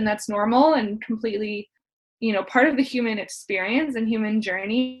 And that's normal and completely part of the human experience and human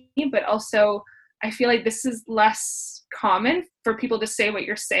journey, but also I feel like this is less common for people to say what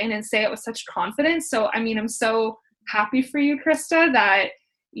you're saying and say it with such confidence. So, I mean, I'm so happy for you, Krista, that,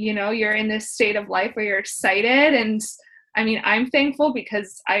 you're in this state of life where you're excited. And I mean, I'm thankful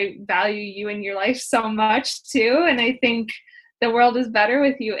because I value you in your life so much too. And I think the world is better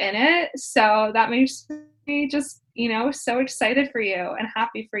with you in it. So that makes me just, so excited for you and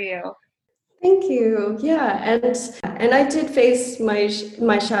happy for you. Thank you. Yeah, and I did face my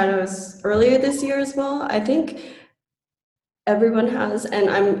shadows earlier this year as well. I think everyone has,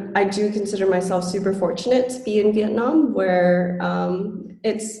 and I do consider myself super fortunate to be in Vietnam, where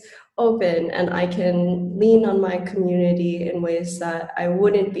it's open and I can lean on my community in ways that I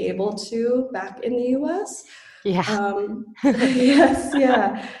wouldn't be able to back in the US. Yeah. Yes,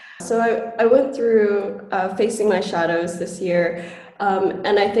 yeah. So I went through facing my shadows this year.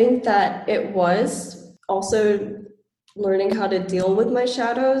 And I think that it was also learning how to deal with my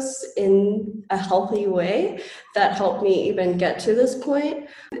shadows in a healthy way that helped me even get to this point,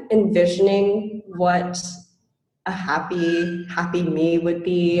 envisioning what a happy me would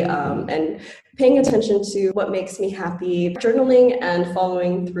be, and paying attention to what makes me happy. Journaling and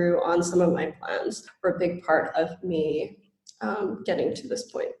following through on some of my plans were a big part of me getting to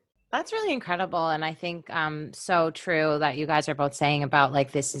this point. That's really incredible. And I think so true that you guys are both saying about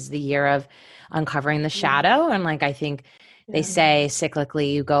like, this is the year of uncovering the shadow. And like, I think they say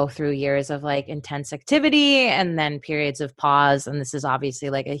cyclically, you go through years of like intense activity and then periods of pause. And this is obviously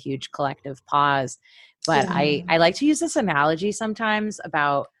like a huge collective pause. But I like to use this analogy sometimes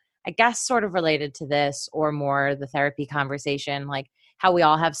about, I guess, sort of related to this or more the therapy conversation, like how we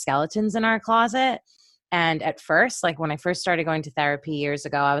all have skeletons in our closet. And at first, like when I first started going to therapy years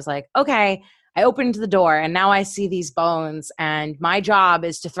ago, I was like, okay, I opened the door and now I see these bones and my job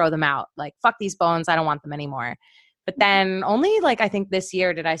is to throw them out. Like, fuck these bones. I don't want them anymore. But then only like, I think this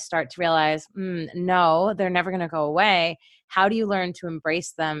year did I start to realize, no, they're never going to go away. How do you learn to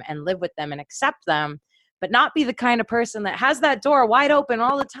embrace them and live with them and accept them, but not be the kind of person that has that door wide open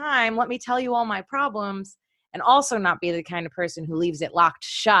all the time? Let me tell you all my problems. And also not be the kind of person who leaves it locked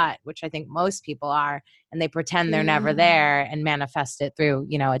shut, which I think most people are, and they pretend they're never there and manifest it through,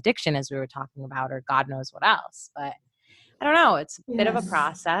 addiction, as we were talking about, or God knows what else. But I don't know. It's a bit of a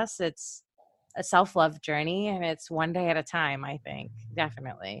process. It's a self-love journey, and it's one day at a time, I think.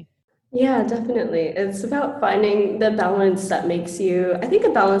 Definitely. Yeah, definitely. It's about finding the balance that makes you, I think a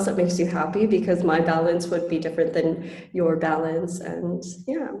balance that makes you happy, because my balance would be different than your balance. And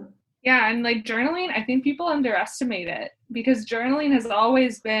Yeah, and like journaling, I think people underestimate it because journaling has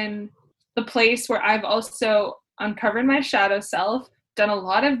always been the place where I've also uncovered my shadow self, done a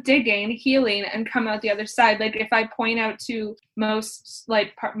lot of digging, healing, and come out the other side. Like if I point out to most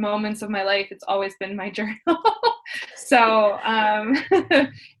like moments of my life, it's always been my journal. So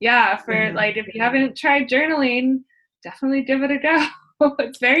yeah, for like if you haven't tried journaling, definitely give it a go.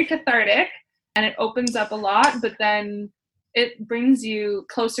 It's very cathartic and it opens up a lot, but then it brings you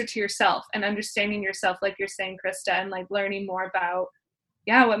closer to yourself and understanding yourself, like you're saying, Krista, and like learning more about,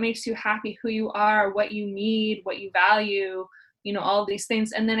 what makes you happy, who you are, what you need, what you value, all these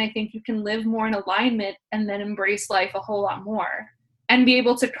things. And then I think you can live more in alignment and then embrace life a whole lot more and be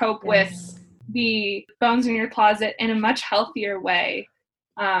able to cope with the bones in your closet in a much healthier way.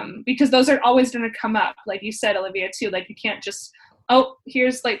 Because those are always going to come up. Like you said, Olivia, too, like you can't just,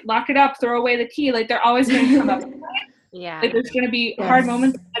 here's like, lock it up, throw away the key. Like they're always going to come up. Yeah. Like there's going to be hard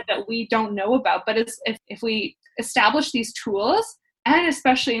moments that we don't know about, but if we establish these tools, and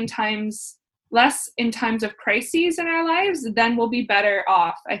especially less in times of crises in our lives, then we'll be better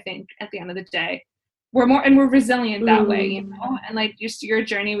off, I think, at the end of the day. We're resilient that way, and like just your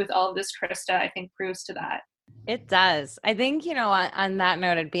journey with all of this, Krista, I think proves to that. It does. I think, on that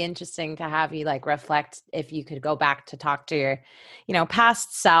note, it'd be interesting to have you like reflect if you could go back to talk to your,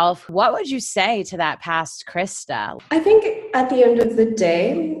 past self. What would you say to that past Krista? I think at the end of the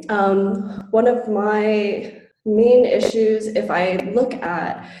day, one of my main issues, if I look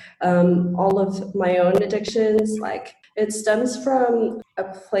at all of my own addictions, like it stems from a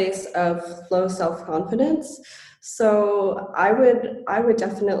place of low self-confidence. So I would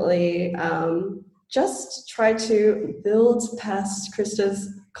definitely just try to build past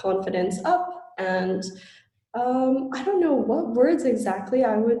Krista's confidence up. And I don't know what words exactly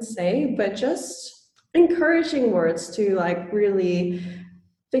I would say, but just encouraging words to like really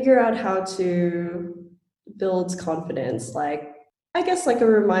figure out how to build confidence. Like, I guess like a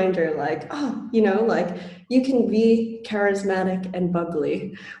reminder, like, like you can be charismatic and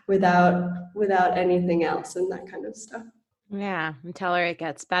bubbly without anything else and that kind of stuff. Yeah. And tell her it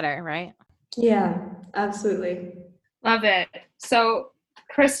gets better, right? Yeah, absolutely. Love it. So,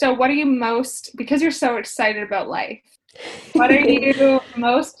 Krista, what are you because you're so excited about life, what are you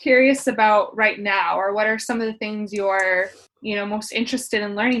most curious about right now? Or what are some of the things you're, most interested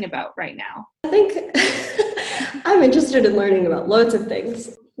in learning about right now? I think I'm interested in learning about loads of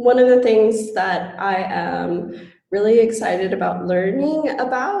things. One of the things that I am really excited about learning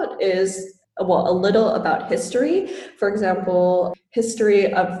about is, well, a little about history. For example,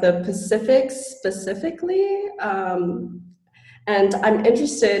 history of the Pacific specifically. And I'm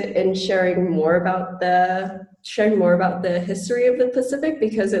interested in sharing more about the history of the Pacific,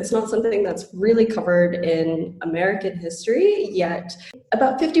 because it's not something that's really covered in American history yet.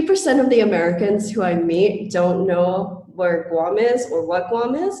 About 50% of the Americans who I meet don't know where Guam is or what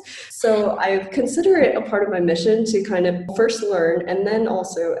Guam is. So I've considered it a part of my mission to kind of first learn and then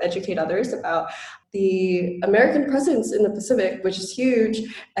also educate others about the American presence in the Pacific, which is huge.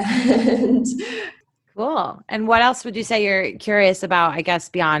 And cool. And what else would you say you're curious about, I guess,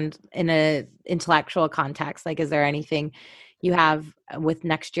 beyond in a intellectual context? Like, is there anything you have with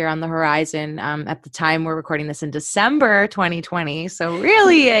next year on the horizon? At the time we're recording this in December 2020, so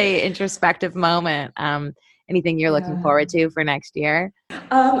really a introspective moment. Anything you're looking forward to for next year?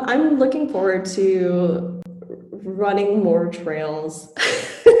 I'm looking forward to running more trails.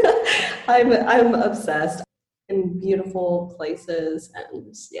 I'm obsessed in beautiful places,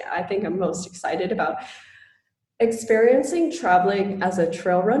 and yeah, I think I'm most excited about experiencing traveling as a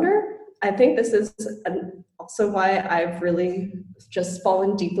trail runner. I think this is also why I've really just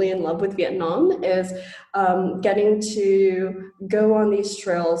fallen deeply in love with Vietnam, is getting to go on these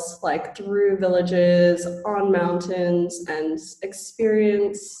trails, like through villages, on mountains, and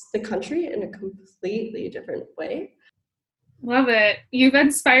experience the country in a completely different way. Love it. You've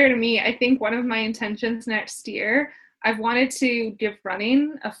inspired me. I think one of my intentions next year, I've wanted to give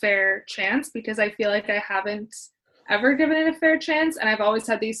running a fair chance, because I feel like I haven't ever given it a fair chance, and I've always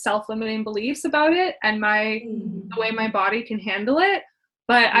had these self-limiting beliefs about it and the way my body can handle it.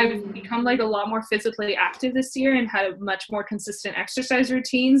 But I've become like a lot more physically active this year and had a much more consistent exercise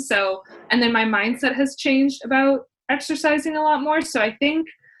routine. So, and then my mindset has changed about exercising a lot more. So I think,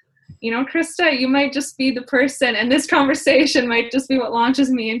 Krista, you might just be the person, and this conversation might just be what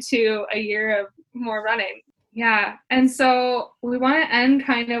launches me into a year of more running. Yeah. And so we want to end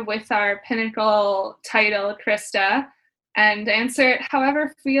kind of with our pinnacle title, Krista, and answer it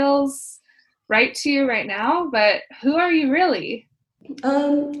however feels right to you right now. But who are you really?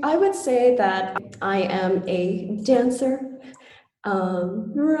 I would say that I am a dancer,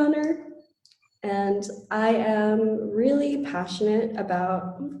 runner, and I am really passionate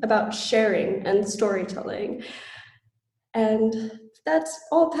about sharing and storytelling. And that's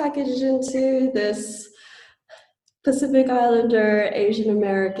all packaged into this Pacific Islander, Asian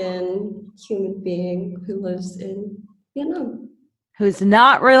American human being who lives in Vietnam. Who's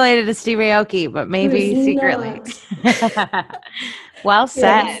not related to Steve Aoki, but maybe secretly. Well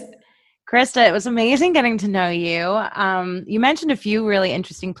said. Yes. Krista, it was amazing getting to know you. You mentioned a few really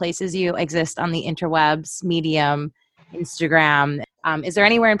interesting places you exist on the interwebs, Medium, Instagram. Is there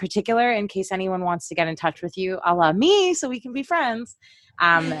anywhere in particular, in case anyone wants to get in touch with you, a la me, so we can be friends?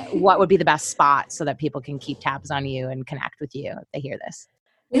 What would be the best spot so that people can keep tabs on you and connect with you if they hear this?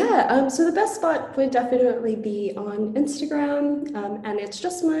 Yeah, so the best spot would definitely be on Instagram, and it's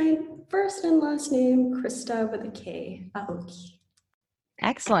just my first and last name, Krista with a K, Aoki.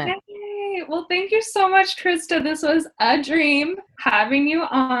 Excellent. Yay. Well, thank you so much, Krista. This was a dream having you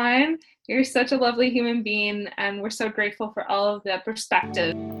on. You're such a lovely human being, and we're so grateful for all of the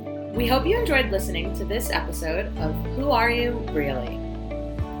perspective. We hope you enjoyed listening to this episode of Who Are You Really?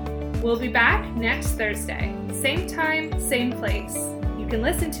 We'll be back next Thursday. Same time, same place. You can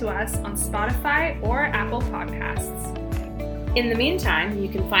listen to us on Spotify or Apple Podcasts. In the meantime, you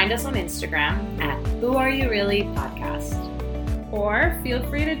can find us on Instagram at Who Are You Really Podcast. Or feel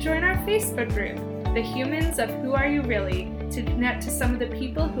free to join our Facebook group, The Humans of Who Are You Really, to connect to some of the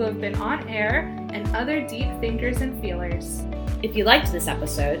people who have been on air and other deep thinkers and feelers. If you liked this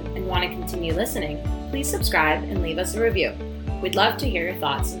episode and want to continue listening, please subscribe and leave us a review. We'd love to hear your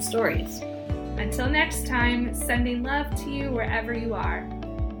thoughts and stories. Until next time, sending love to you wherever you are.